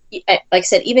 like I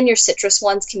said, even your citrus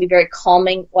ones can be very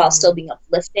calming while still being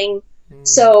uplifting.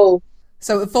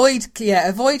 So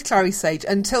avoid clary sage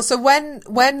until. So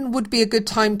when would be a good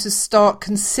time to start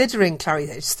considering clary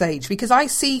sage? Because I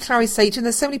see clary sage, and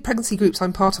there's so many pregnancy groups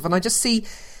I'm part of, and I just see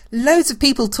loads of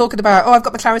people talking about, I've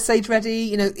got my clary sage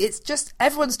ready. It's just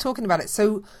everyone's talking about it.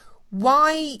 So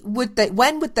when would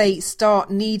they start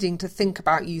needing to think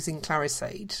about using clary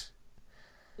sage?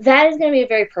 That is going to be a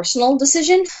very personal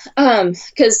decision,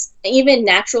 because even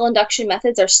natural induction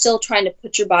methods are still trying to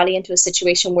put your body into a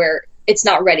situation where it's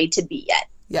not ready to be yet.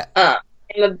 Yeah.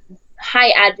 I'm a high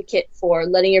advocate for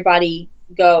letting your body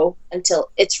go until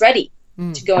it's ready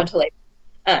to go into labor.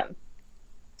 And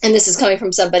this is coming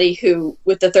from somebody who,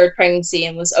 with the third pregnancy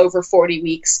and was over 40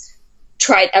 weeks,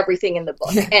 tried everything in the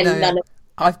book. None of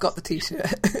I've got the t-shirt.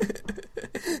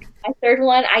 My third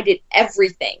one, I did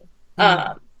everything.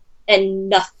 And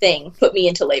nothing put me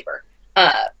into labor,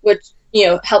 which,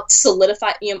 helped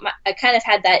solidify, I kind of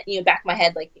had that, back of my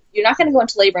head, like, you're not going to go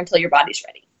into labor until your body's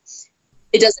ready.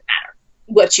 It doesn't matter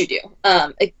what you do,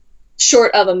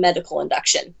 short of a medical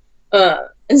induction.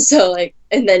 And so,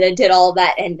 and then I did all of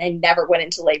that and never went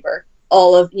into labor.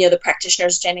 All of, the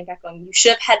practitioners standing back going, you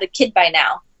should have had a kid by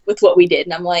now with what we did.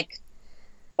 And I'm like,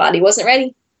 body wasn't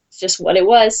ready. It's just what it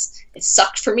was. It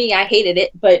sucked for me. I hated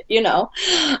it, but,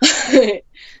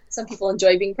 some people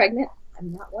enjoy being pregnant.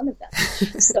 I'm not one of them.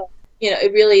 So,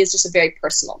 it really is just a very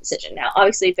personal decision. Now,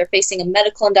 obviously, if they're facing a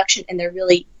medical induction and they're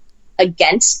really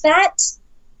against that,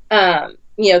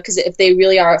 because if they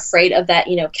really are afraid of that,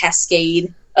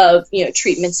 cascade of,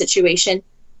 treatment situation,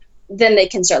 then they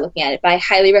can start looking at it. But I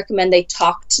highly recommend they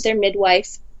talk to their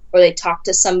midwife, or they talk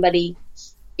to somebody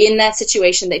in that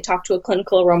situation. They talk to a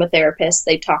clinical aromatherapist.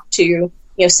 They talk to,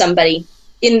 somebody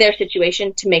in their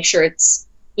situation to make sure it's,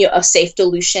 a safe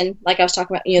dilution, like I was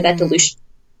talking about, that dilution,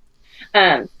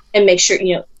 and make sure,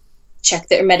 check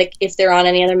their if they're on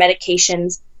any other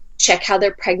medications, check how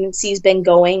their pregnancy's been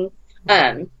going.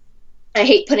 I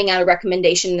hate putting out a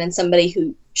recommendation and then somebody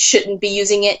who shouldn't be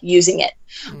using it.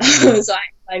 So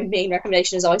my main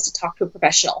recommendation is always to talk to a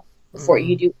professional before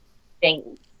you do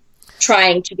anything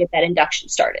trying to get that induction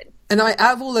started. And out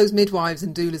of all those midwives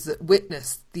and doulas that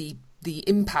witnessed the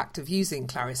impact of using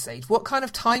Clarisage, what kind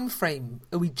of time frame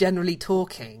are we generally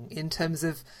talking in terms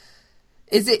of,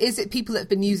 is it people that have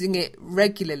been using it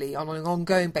regularly on an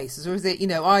ongoing basis, or is it,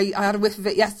 I had a whiff of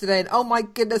it yesterday and oh my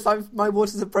goodness, my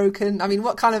waters are broken? I mean,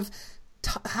 what kind of,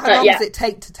 how long does it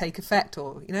take to take effect,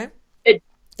 or, It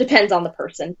depends on the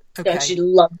person. Okay. Don't you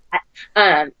love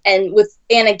that? And with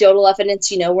anecdotal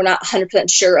evidence, we're not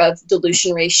 100% sure of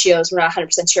dilution ratios. We're not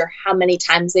 100% sure how many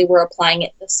times they were applying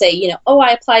it. They'll say,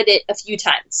 I applied it a few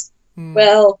times.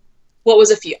 Well, what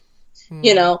was a few?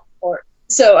 Or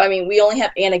so. I mean, we only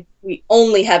have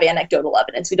anecdotal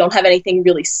evidence. We don't have anything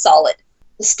really solid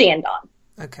to stand on.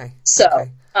 Okay. So,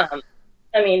 okay.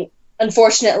 I mean,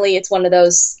 unfortunately, it's one of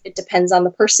those. It depends on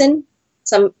the person.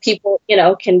 Some people,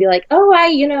 can be like, oh,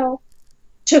 I,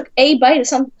 took a bite of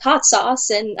some hot sauce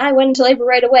and I went into labor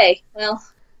right away. Well,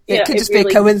 it could just be a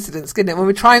coincidence, couldn't it? When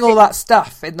we're trying all that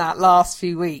stuff in that last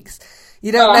few weeks,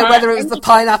 you don't know whether it was the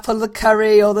pineapple, the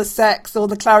curry, or the sex, or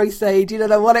the Clarisage. You don't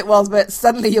know what it was, but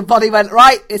suddenly your body went,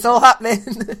 right, it's all happening.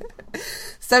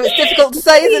 So it's difficult to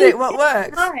say, isn't it, what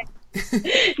works?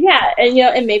 Yeah,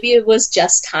 and maybe it was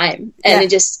just time, and it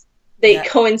just, they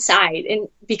coincide. And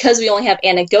because we only have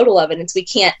anecdotal evidence, we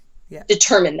can't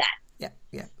determine that.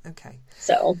 Yeah, okay.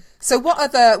 So what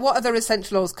other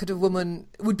essential oils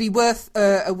would be worth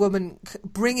a woman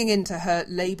bringing into her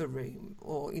labour room,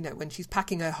 or when she's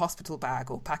packing her hospital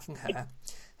bag or packing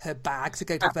her bag to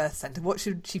go to the birth centre? What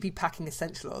should she be packing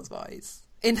essential oils wise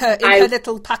in her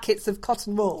little packets of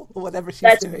cotton wool or whatever she's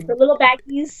doing? That's for little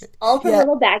baggies, all for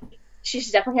little baggies. She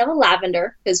should definitely have a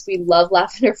lavender, because we love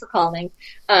lavender for calming.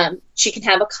 She can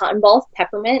have a cotton ball of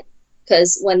peppermint,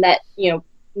 because when that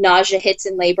nausea hits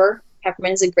in labor,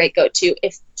 peppermint is a great go-to.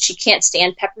 If she can't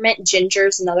stand peppermint, ginger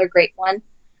is another great one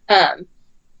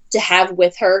to have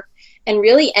with her. And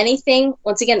really anything,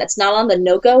 once again, that's not on the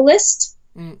no-go list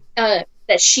that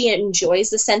she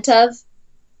enjoys the scent of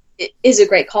is a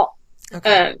great call.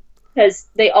 Okay. Because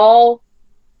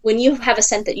when you have a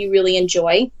scent that you really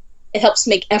enjoy, it helps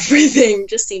make everything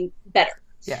just seem better.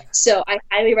 Yeah. So I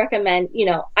highly recommend,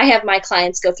 I have my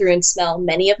clients go through and smell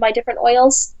many of my different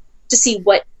oils to see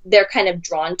what they're kind of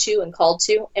drawn to and called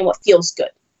to and what feels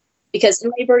good. Because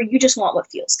in labor, you just want what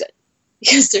feels good.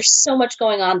 Because there's so much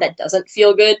going on that doesn't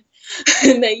feel good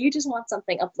and that you just want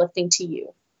something uplifting to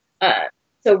you.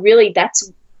 So really,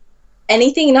 that's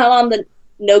anything not on the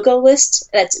no-go list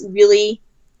that's really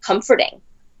comforting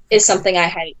is something I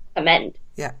highly recommend.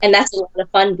 Yeah. And that's a lot of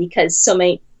fun because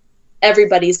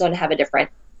everybody's going to have a different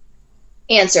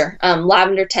answer.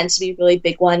 Lavender tends to be a really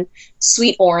big one.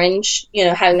 Sweet orange,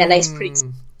 having that nice pretty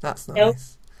that's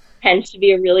nice. Tends to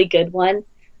be a really good one.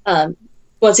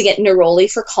 Once again, neroli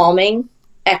for calming,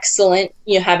 excellent.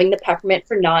 Having the peppermint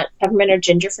or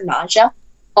ginger for nausea,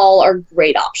 all are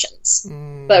great options.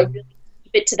 But really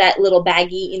keep it to that little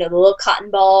baggie, the little cotton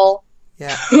ball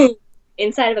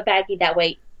inside of a baggie. That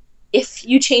way, if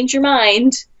you change your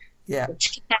mind,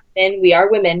 which can happen, we are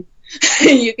women,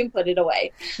 you can put it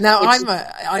away. Now,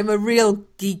 I'm a real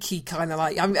geeky kind of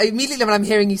immediately when I'm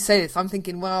hearing you say this, I'm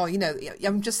thinking, well,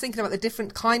 I'm just thinking about the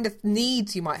different kind of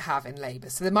needs you might have in labour.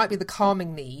 So there might be the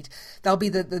calming need, there'll be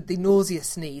the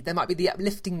nauseous need, there might be the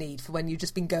uplifting need for when you've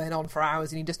just been going on for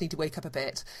hours and you just need to wake up a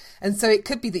bit. And so it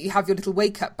could be that you have your little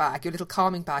wake up bag, your little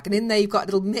calming bag, and in there you've got a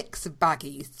little mix of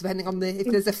baggies, depending on if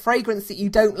there's a fragrance that you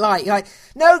don't like. You're like,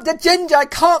 no, the ginger, I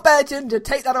can't bear ginger,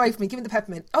 take that away from me, give me the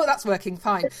peppermint. Oh, that's working,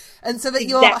 fine. And so that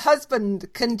your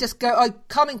husband can just go, oh,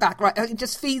 calming back, right? It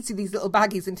just feeds you these little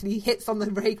baggies until he hits on the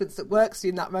fragrance that works for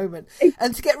you in that moment.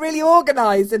 And to get really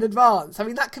organised in advance. I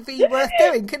mean, that could be worth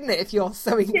doing, couldn't it, if you're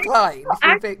so inclined? If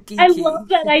you're a bit geeky. I love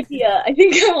that idea. I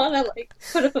think I want to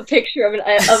put up a picture of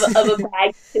a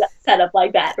bag set up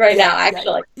like that now,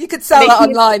 actually. You could sell that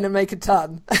online and make a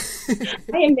ton.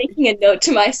 I am making a note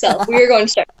to myself. We are going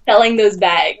to start selling those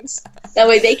bags. That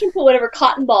way they can put whatever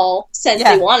cotton ball scent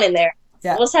they want in there.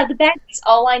 Yeah. We'll just have the bags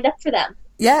all lined up for them.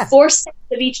 Yeah. 4 scents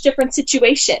of each different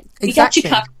situation. Exactly. We got you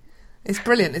covered.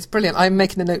 It's brilliant. I'm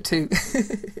making a note too.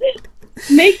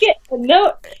 Make it a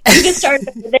note. You get started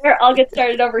over there. I'll get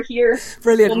started over here.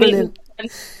 Brilliant.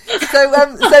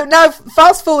 So now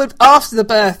fast forward after the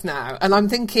birth now, and I'm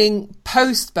thinking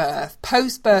post-birth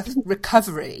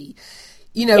recovery.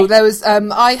 You know, there was,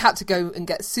 I had to go and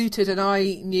get suited, and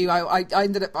I knew I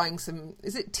ended up buying some,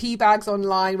 is it tea bags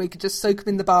online where you could just soak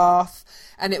them in the bath,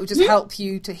 and it would just help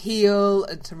you to heal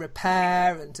and to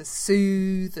repair and to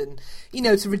soothe and, you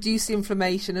know, to reduce the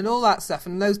inflammation and all that stuff.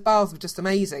 And those baths were just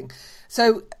amazing.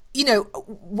 So, you know,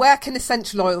 where can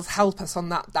essential oils help us on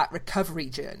that recovery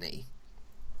journey?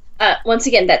 Once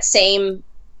again,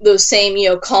 those same, you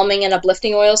know, calming and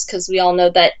uplifting oils, because we all know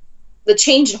that the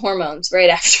change in hormones right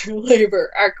after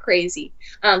labor are crazy.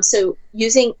 So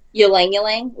using ylang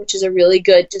ylang, which is a really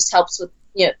good, just helps with,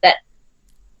 you know, that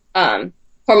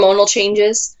hormonal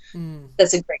changes.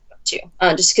 That's a great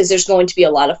go-to, just because there's going to be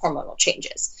a lot of hormonal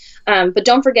changes. But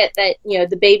don't forget that, you know,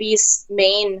 the baby's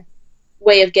main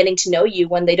way of getting to know you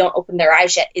when they don't open their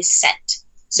eyes yet is scent.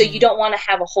 So you don't want to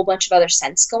have a whole bunch of other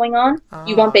scents going on.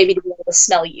 You want baby to be able to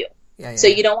smell you. Yeah. So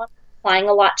you don't want applying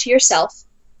a lot to yourself.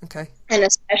 Okay. And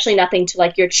especially nothing to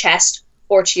like your chest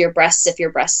or to your breasts if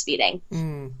you're breastfeeding.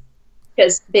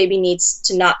 Because baby needs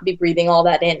to not be breathing all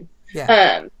that in.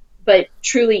 Yeah. But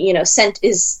truly, you know, scent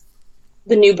is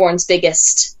the newborn's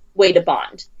biggest way to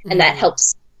bond. And that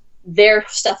helps their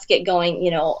stuff get going,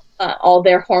 you know, all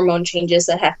their hormone changes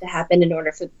that have to happen in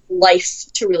order for life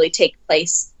to really take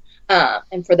place,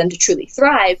 and for them to truly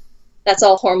thrive. That's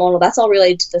all hormonal. That's all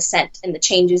related to the scent and the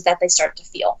changes that they start to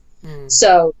feel.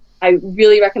 So I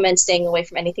really recommend staying away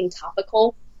from anything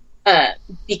topical,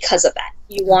 because of that.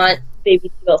 You want baby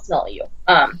to be able to smell you.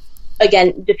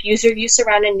 Again, diffuser use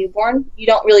around a newborn, you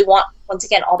don't really want, once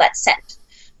again, all that scent.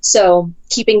 So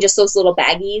keeping just those little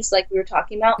baggies like we were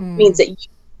talking about means that you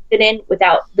fit in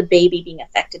without the baby being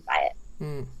affected by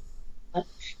it.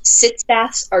 Sitz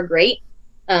baths are great,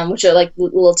 which are like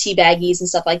little tea baggies and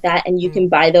stuff like that, and you can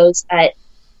buy those at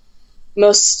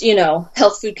most, you know,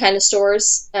 health food kind of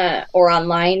stores, or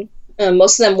online.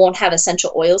 Most of them won't have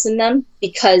essential oils in them,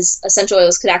 because essential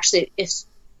oils could actually,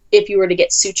 if you were to get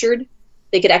sutured,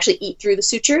 they could actually eat through the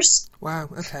sutures. Wow,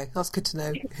 okay, that's good to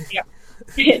know.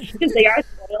 Because they are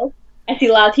oils. I see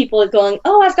a lot of people going,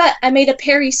 oh, I made a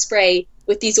peri spray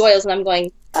with these oils, and I'm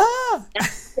going,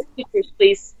 sutures,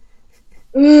 please.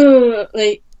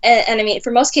 And I mean,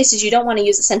 for most cases, you don't want to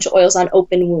use essential oils on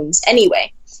open wounds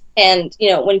anyway. And, you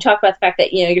know, when you talk about the fact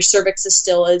that, you know, your cervix is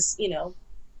still as, you know,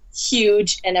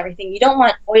 huge and everything, you don't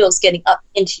want oils getting up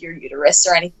into your uterus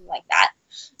or anything like that.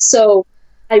 So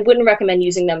I wouldn't recommend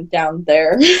using them down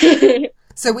there.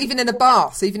 So even in a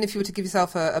bath, so even if you were to give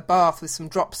yourself a bath with some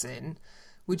drops in,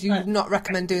 would you not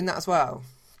recommend doing that as well?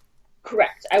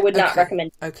 Correct. I would not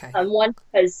recommend. Okay. One,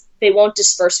 because they won't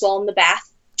disperse well in the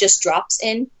bath, just drops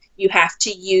in. You have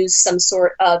to use some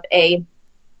sort of a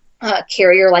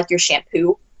carrier like your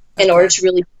shampoo in order to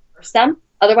really disperse them.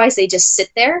 Otherwise, they just sit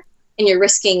there, and you're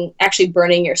risking actually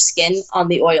burning your skin on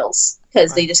the oils,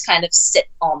 because they just kind of sit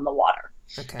on the water.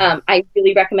 Okay. I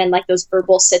really recommend like those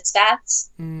herbal sitz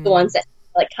baths, the ones that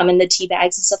like come in the tea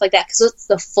bags and stuff like that, because it's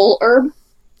the full herb,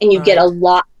 and you get a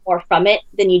lot more from it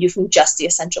than you do from just the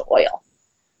essential oil.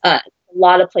 A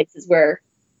lot of places where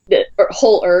the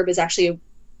whole herb is actually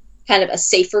kind of a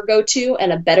safer go-to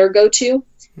and a better go-to,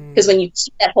 because when you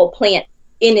keep that whole plant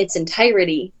in its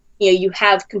entirety, you know, you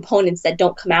have components that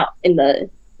don't come out in the,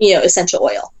 you know, essential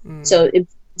oil. So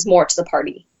it's more to the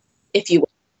party, if you will.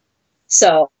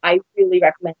 So I really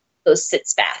recommend those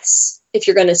sitz baths. If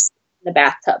you're going to sit in the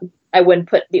bathtub, I wouldn't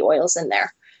put the oils in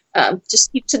there.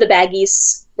 Just keep to the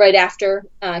baggies right after,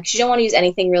 because you don't want to use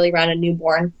anything really around a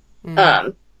newborn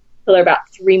till they're about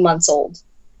 3 months old.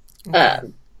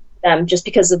 Just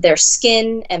because of their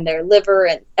skin and their liver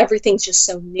and everything's just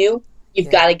so new,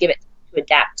 you've got to give it to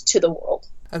adapt to the world.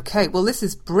 Okay, well, this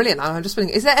is brilliant. I'm just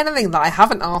wondering, is there anything that I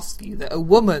haven't asked you that a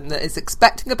woman that is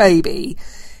expecting a baby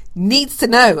needs to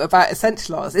know about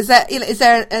essential oils? Is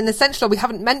there an essential oil we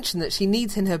haven't mentioned that she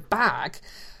needs in her bag?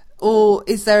 Or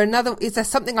is there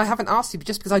something I haven't asked you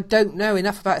just because I don't know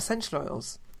enough about essential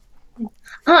oils?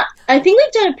 I think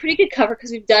we've done a pretty good cover,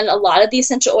 because we've done a lot of the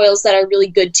essential oils that are really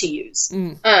good to use.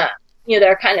 You know,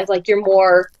 they're kind of like your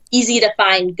more easy to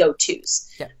find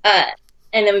go-tos. Yeah.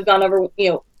 And then we've gone over, you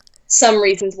know, some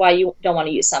reasons why you don't want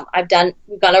to use some.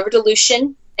 We've gone over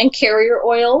dilution and carrier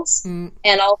oils and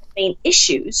all the main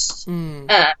issues.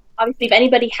 Obviously, if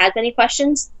anybody has any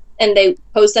questions and they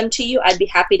pose them to you, I'd be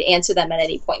happy to answer them at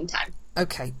any point in time.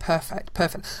 Okay, perfect.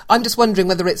 I'm just wondering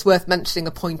whether it's worth mentioning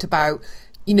a point about,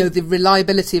 you know, the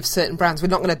reliability of certain brands. We're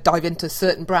not going to dive into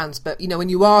certain brands, but, you know, when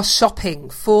you are shopping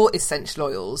for essential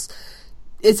oils,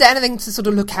 is there anything to sort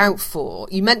of look out for?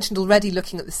 You mentioned already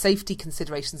looking at the safety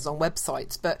considerations on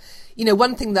websites, but, you know,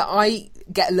 one thing that I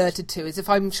get alerted to is if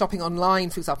I'm shopping online,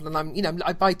 for example, and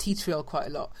I buy tea tree oil quite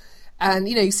a lot, And,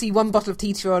 you know, you see one bottle of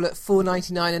tea tree oil at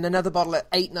 $4.99 and another bottle at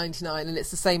 $8.99, and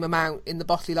it's the same amount in the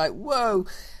bottle. You're like, whoa.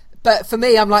 But for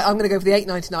me, I'm going to go for the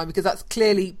 $8.99 because that's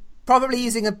clearly probably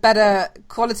using a better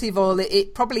quality of oil.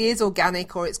 It probably is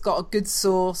organic, or it's got a good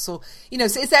source, or, you know,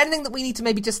 so is there anything that we need to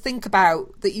maybe just think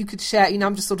about that you could share? You know,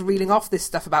 I'm just sort of reeling off this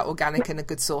stuff about organic and a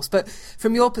good source, but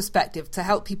from your perspective, to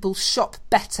help people shop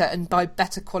better and buy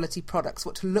better quality products,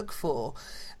 what to look for,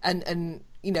 and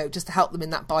you know, just to help them in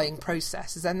that buying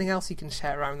process. Is there anything else you can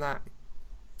share around that?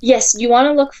 Yes, you want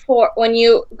to look for, when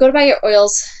you go to buy your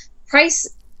oils, price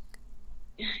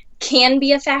can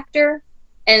be a factor,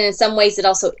 and in some ways it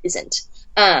also isn't,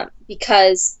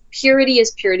 because purity is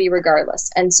purity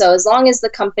regardless. And so as long as the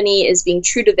company is being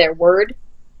true to their word,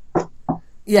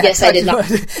 yes, exactly. I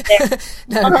did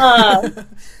not. No.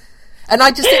 And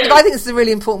I think this is a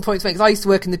really important point to make, because I used to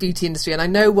work in the beauty industry and I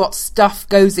know what stuff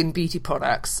goes in beauty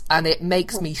products and it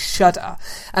makes me shudder.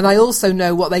 And I also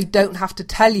know what they don't have to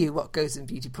tell you what goes in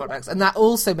beauty products, and that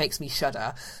also makes me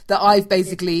shudder, that I've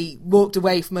basically walked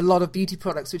away from a lot of beauty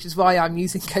products, which is why I'm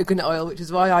using coconut oil, which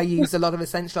is why I use a lot of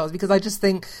essential oils, because I just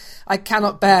think I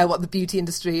cannot bear what the beauty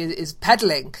industry is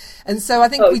peddling. And so I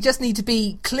think we just need to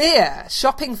be clear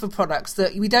shopping for products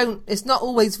that it's not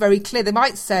always very clear. They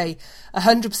might say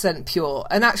 100% pure,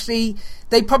 and actually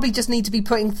they probably just need to be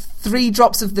putting 3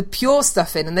 drops of the pure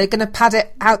stuff in, and they're going to pad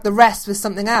it out the rest with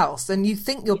something else, and you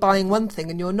think you're buying one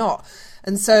thing and you're not.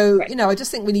 And so, right. You know, I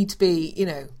just think we need to be, you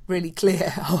know, really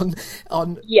clear on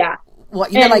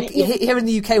what, you know, like here in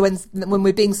the UK, when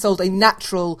we're being sold a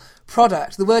natural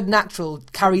product, the word natural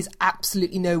carries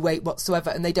absolutely no weight whatsoever,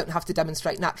 and they don't have to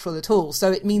demonstrate natural at all. So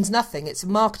it means nothing. It's a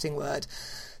marketing word.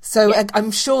 So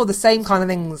I'm sure the same kind of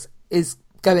things is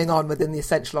going on within the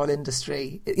essential oil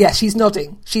industry. Yeah, she's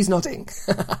nodding.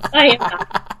 I am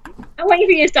not. I'm waiting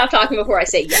for you to stop talking before I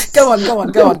say yes. Go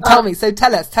on. Tell me. So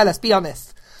tell us, be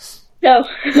honest. So,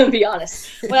 be honest.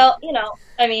 Well, you know,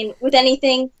 I mean, with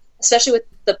anything, especially with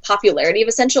the popularity of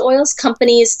essential oils,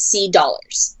 companies see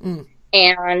dollars.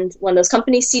 And when those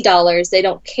companies see dollars, they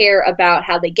don't care about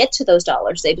how they get to those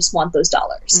dollars. They just want those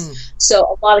dollars.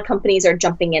 So a lot of companies are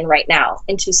jumping in right now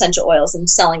into essential oils and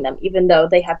selling them, even though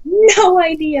they have no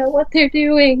idea what they're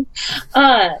doing.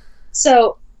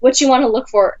 So what you want to look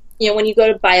for, you know, when you go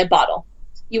to buy a bottle,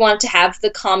 you want it to have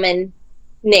the common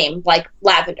name, like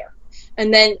lavender.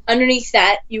 And then underneath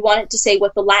that, you want it to say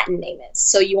what the Latin name is.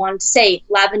 So you want it to say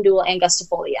Lavandula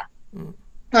angustifolia.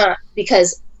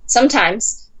 Because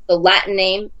sometimes the Latin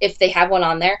name, if they have one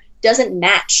on there, doesn't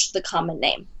match the common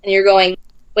name. And you're going,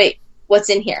 wait, what's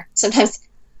in here? Sometimes,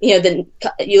 you know, then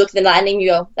you look at the Latin name, you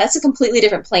go, that's a completely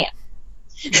different plant.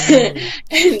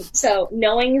 And so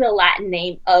knowing the Latin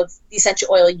name of the essential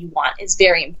oil you want is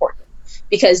very important,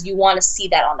 because you want to see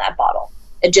that on that bottle.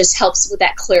 It just helps with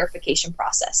that clarification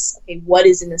process. Okay, what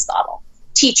is in this bottle?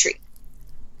 Tea tree.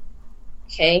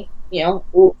 Okay, you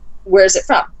know, where is it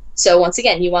from? So once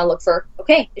again, you want to look for,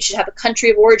 okay, it should have a country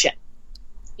of origin.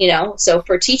 You know, so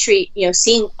for tea tree, you know,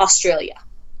 seeing Australia,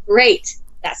 great.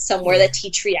 That's somewhere that tea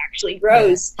tree actually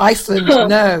grows. Yeah. Iceland,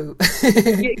 no.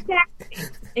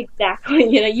 Exactly.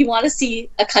 You know, you want to see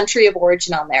a country of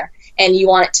origin on there, and you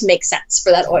want it to make sense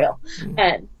for that oil.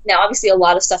 And now, obviously, a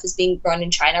lot of stuff is being grown in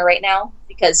China right now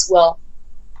because, well,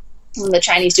 the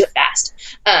Chinese do it fast.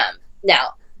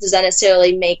 Now, does that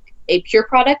necessarily make a pure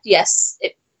product? Yes,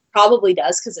 it probably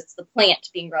does, because it's the plant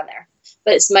being grown there.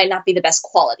 But it might not be the best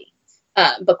quality.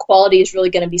 But quality is really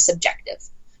going to be subjective.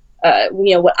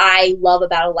 You know, what I love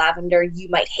about a lavender, you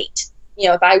might hate. You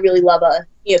know, if I really love a,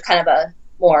 you know, kind of a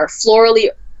more florally,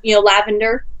 you know,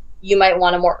 lavender, you might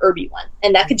want a more herby one.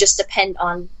 And that could just depend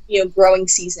on, you know, growing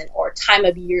season or time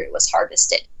of year it was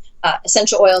harvested.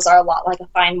 Essential oils are a lot like a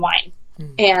fine wine.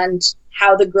 And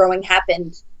how the growing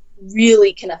happened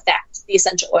really can affect the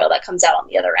essential oil that comes out on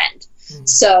the other end.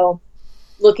 So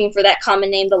looking for that common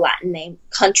name, the Latin name,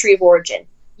 country of origin.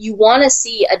 You want to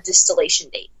see a distillation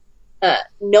date.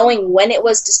 Knowing when it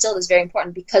was distilled is very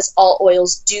important, because all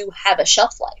oils do have a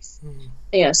shelf life.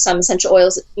 You know, some essential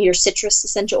oils, your citrus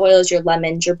essential oils, your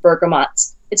lemons, your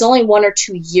bergamots, it's only 1 or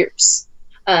 2 years.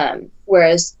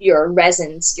 Whereas your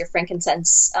resins, your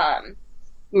frankincense,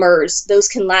 myrrhs, those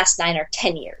can last 9 or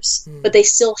 10 years, but they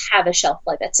still have a shelf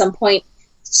life. At some point,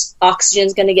 oxygen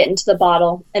is going to get into the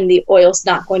bottle, and the oil's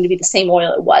not going to be the same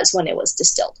oil it was when it was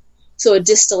distilled. So a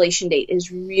distillation date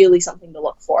is really something to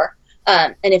look for.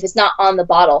 And if it's not on the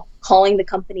bottle, calling the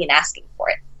company and asking for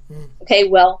it. Okay,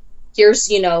 well, here's,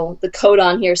 you know, the code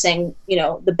on here saying, you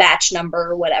know, the batch number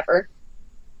or whatever.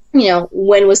 You know,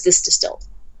 when was this distilled?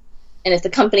 And if the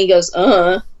company goes,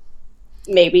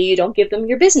 maybe you don't give them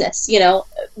your business. You know,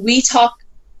 we talk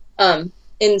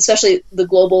in especially the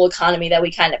global economy that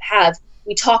we kind of have,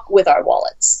 we talk with our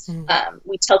wallets.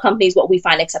 We tell companies what we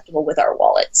find acceptable with our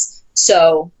wallets.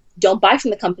 So don't buy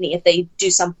from the company if they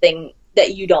do something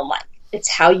that you don't like. It's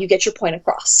how you get your point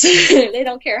across. They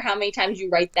don't care how many times you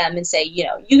write them and say,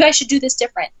 you guys should do this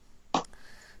different.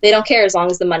 They don't care as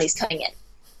long as the money's coming in.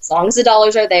 As long as the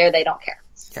dollars are there, they don't care.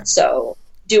 Yeah. So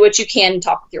do what you can and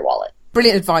talk with your wallet.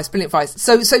 Brilliant advice.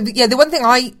 So yeah, the one thing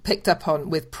I picked up on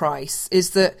with price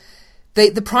is that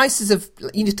the prices of,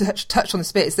 you need to touch on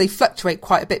this a bit, is they fluctuate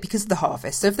quite a bit because of the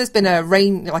harvest. So if there's been a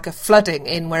rain, like a flooding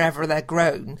in wherever they're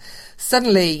grown,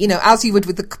 suddenly, as you would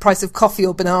with the price of coffee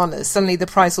or bananas, suddenly the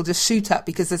price will just shoot up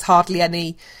because there's hardly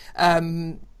any,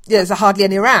 there's hardly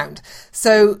any around.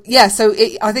 So yeah,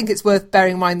 I think it's worth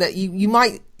bearing in mind that you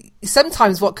might,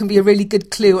 sometimes what can be a really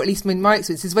good clue, or at least in my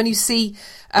experience, is when you see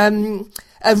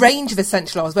a range of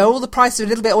essential oils where all the prices are a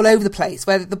little bit all over the place,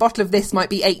 where the bottle of this might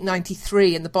be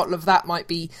 $8.93 and the bottle of that might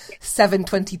be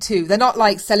 $7.22. They're not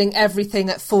like selling everything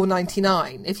at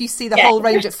 $4.99. If you see the whole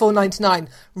range at $4.99,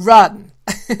 run.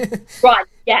 Run,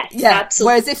 yes, yeah.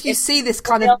 Absolutely. Whereas if you see this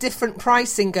kind of different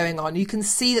pricing going on, you can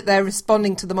see that they're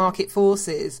responding to the market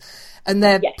forces. And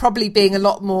they're probably being a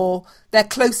lot more, they're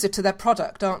closer to their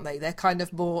product, aren't they? They're kind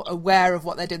of more aware of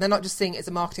what they're doing. They're not just seeing it as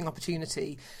a marketing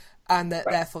opportunity, and that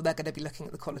therefore they're going to be looking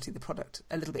at the quality of the product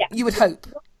a little bit. Yeah. You would hope.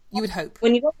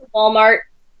 When you go to Walmart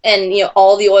and,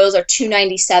 all the oils are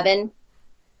 $2.97.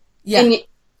 Yeah,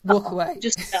 walk away.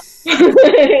 Just,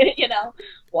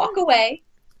 walk away.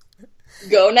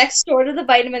 Go next door to the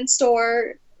vitamin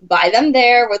store. Buy them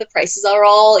there where the prices are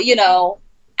all,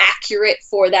 accurate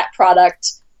for that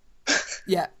product.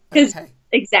 Yeah. Okay.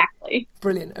 Exactly.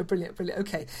 Brilliant.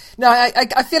 Okay. Now,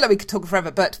 I feel like we could talk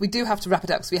forever, but we do have to wrap it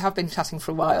up because we have been chatting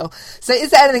for a while. So is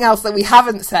there anything else that we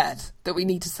haven't said that we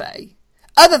need to say?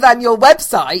 Other than your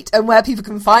website and where people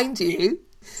can find you?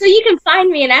 So you can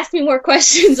find me and ask me more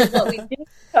questions of what we didn't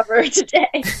cover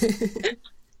today.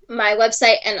 My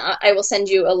website, and I will send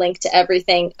you a link to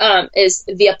everything, is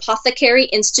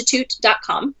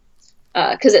theapothecaryinstitute.com.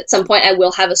 Because at some point I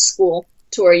will have a school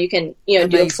to where you can,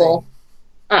 do a full.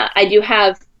 I do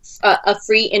have a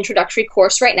free introductory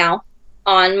course right now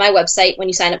on my website. When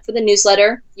you sign up for the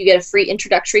newsletter, you get a free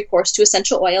introductory course to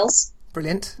essential oils.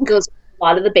 Brilliant. It goes a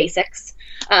lot of the basics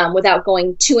without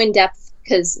going too in depth,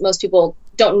 because most people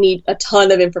don't need a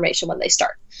ton of information when they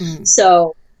start.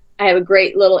 So I have a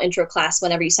great little intro class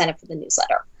whenever you sign up for the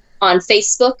newsletter. On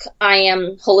Facebook, I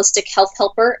am Holistic Health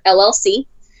Helper LLC,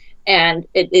 and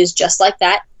it is just like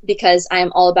that, because I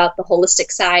am all about the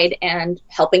holistic side and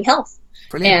helping health.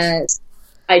 Brilliant. And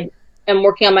I am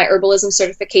working on my herbalism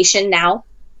certification now,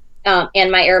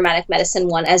 and my aromatic medicine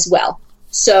one as well.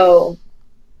 So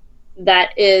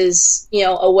that is,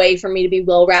 a way for me to be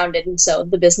well-rounded. And so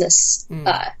the business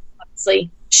obviously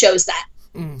shows that.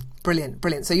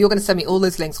 Brilliant. So you're going to send me all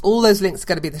those links. All those links are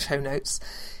going to be in the show notes.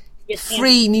 Yes,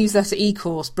 free newsletter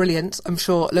e-course. Brilliant. I'm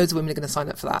sure loads of women are going to sign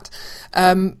up for that.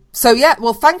 So yeah,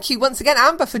 well, thank you once again,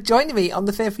 Amber, for joining me on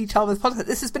the Fear Free Childbirth podcast.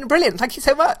 This has been brilliant. Thank you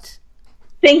so much.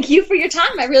 Thank you for your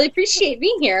time. I really appreciate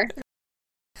being here.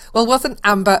 Well, wasn't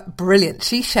Amber brilliant?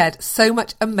 She shared so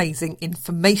much amazing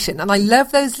information, and I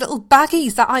love those little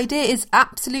baggies. That idea is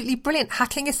absolutely brilliant.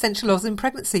 Hacking essential oils in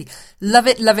pregnancy. Love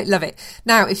it.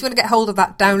 Now, if you want to get hold of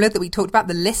that download that we talked about,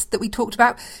 the list that we talked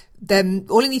about, then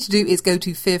all you need to do is go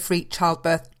to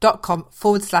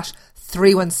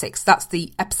fearfreechildbirth.com/316. That's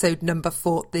the episode number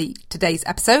for today's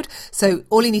episode. So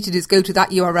all you need to do is go to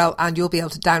that URL and you'll be able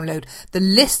to download the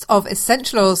list of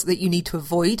essential oils that you need to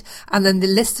avoid, and then the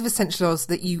list of essential oils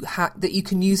that you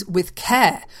can use with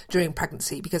care during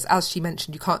pregnancy, because as she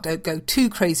mentioned, you can't go too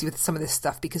crazy with some of this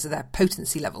stuff because of their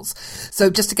potency levels.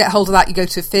 So just to get hold of that, you go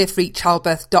to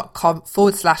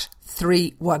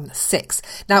fearfreechildbirth.com/316.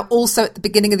 Now, also at the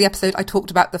beginning of the episode, I talked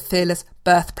about the Fearless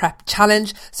Birth Prep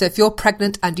Challenge. So if you're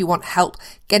pregnant and you want help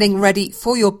getting ready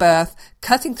for your birth,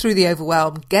 cutting through the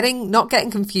overwhelm, not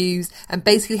getting confused, and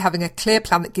basically having a clear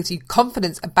plan that gives you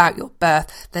confidence about your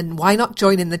birth, then why not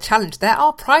join in the challenge? There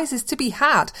are prizes to be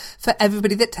had for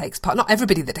everybody that takes part. Not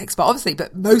everybody that takes part, obviously,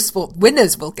 but most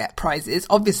winners will get prizes,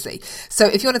 obviously. So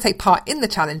if you want to take part in the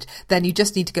challenge, then you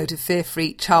just need to go to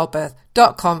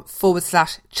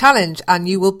fearfreechildbirth.com/challenge, and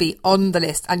you will be on the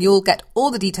list, and you'll get all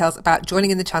the details about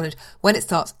joining in the challenge when it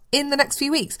starts in the next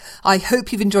few weeks. I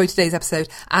hope you've enjoyed today's episode,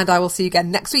 and I will see you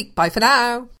again next week. Bye for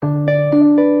now.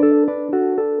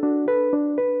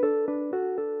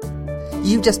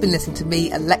 You've just been listening to me,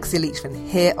 Alexia Leachman,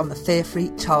 here on the Fear Free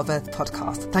Childbirth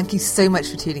podcast. Thank you so much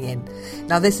for tuning in.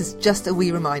 Now, this is just a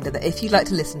wee reminder that if you'd like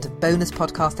to listen to bonus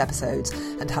podcast episodes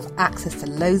and have access to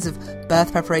loads of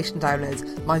birth preparation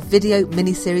downloads, my video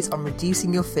mini-series on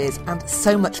reducing your fears and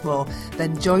so much more,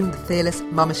 then join the Fearless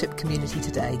Mummership community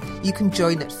today. You can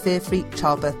join at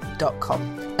fearfreechildbirth.com.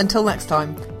 Until next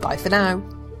time, bye for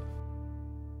now.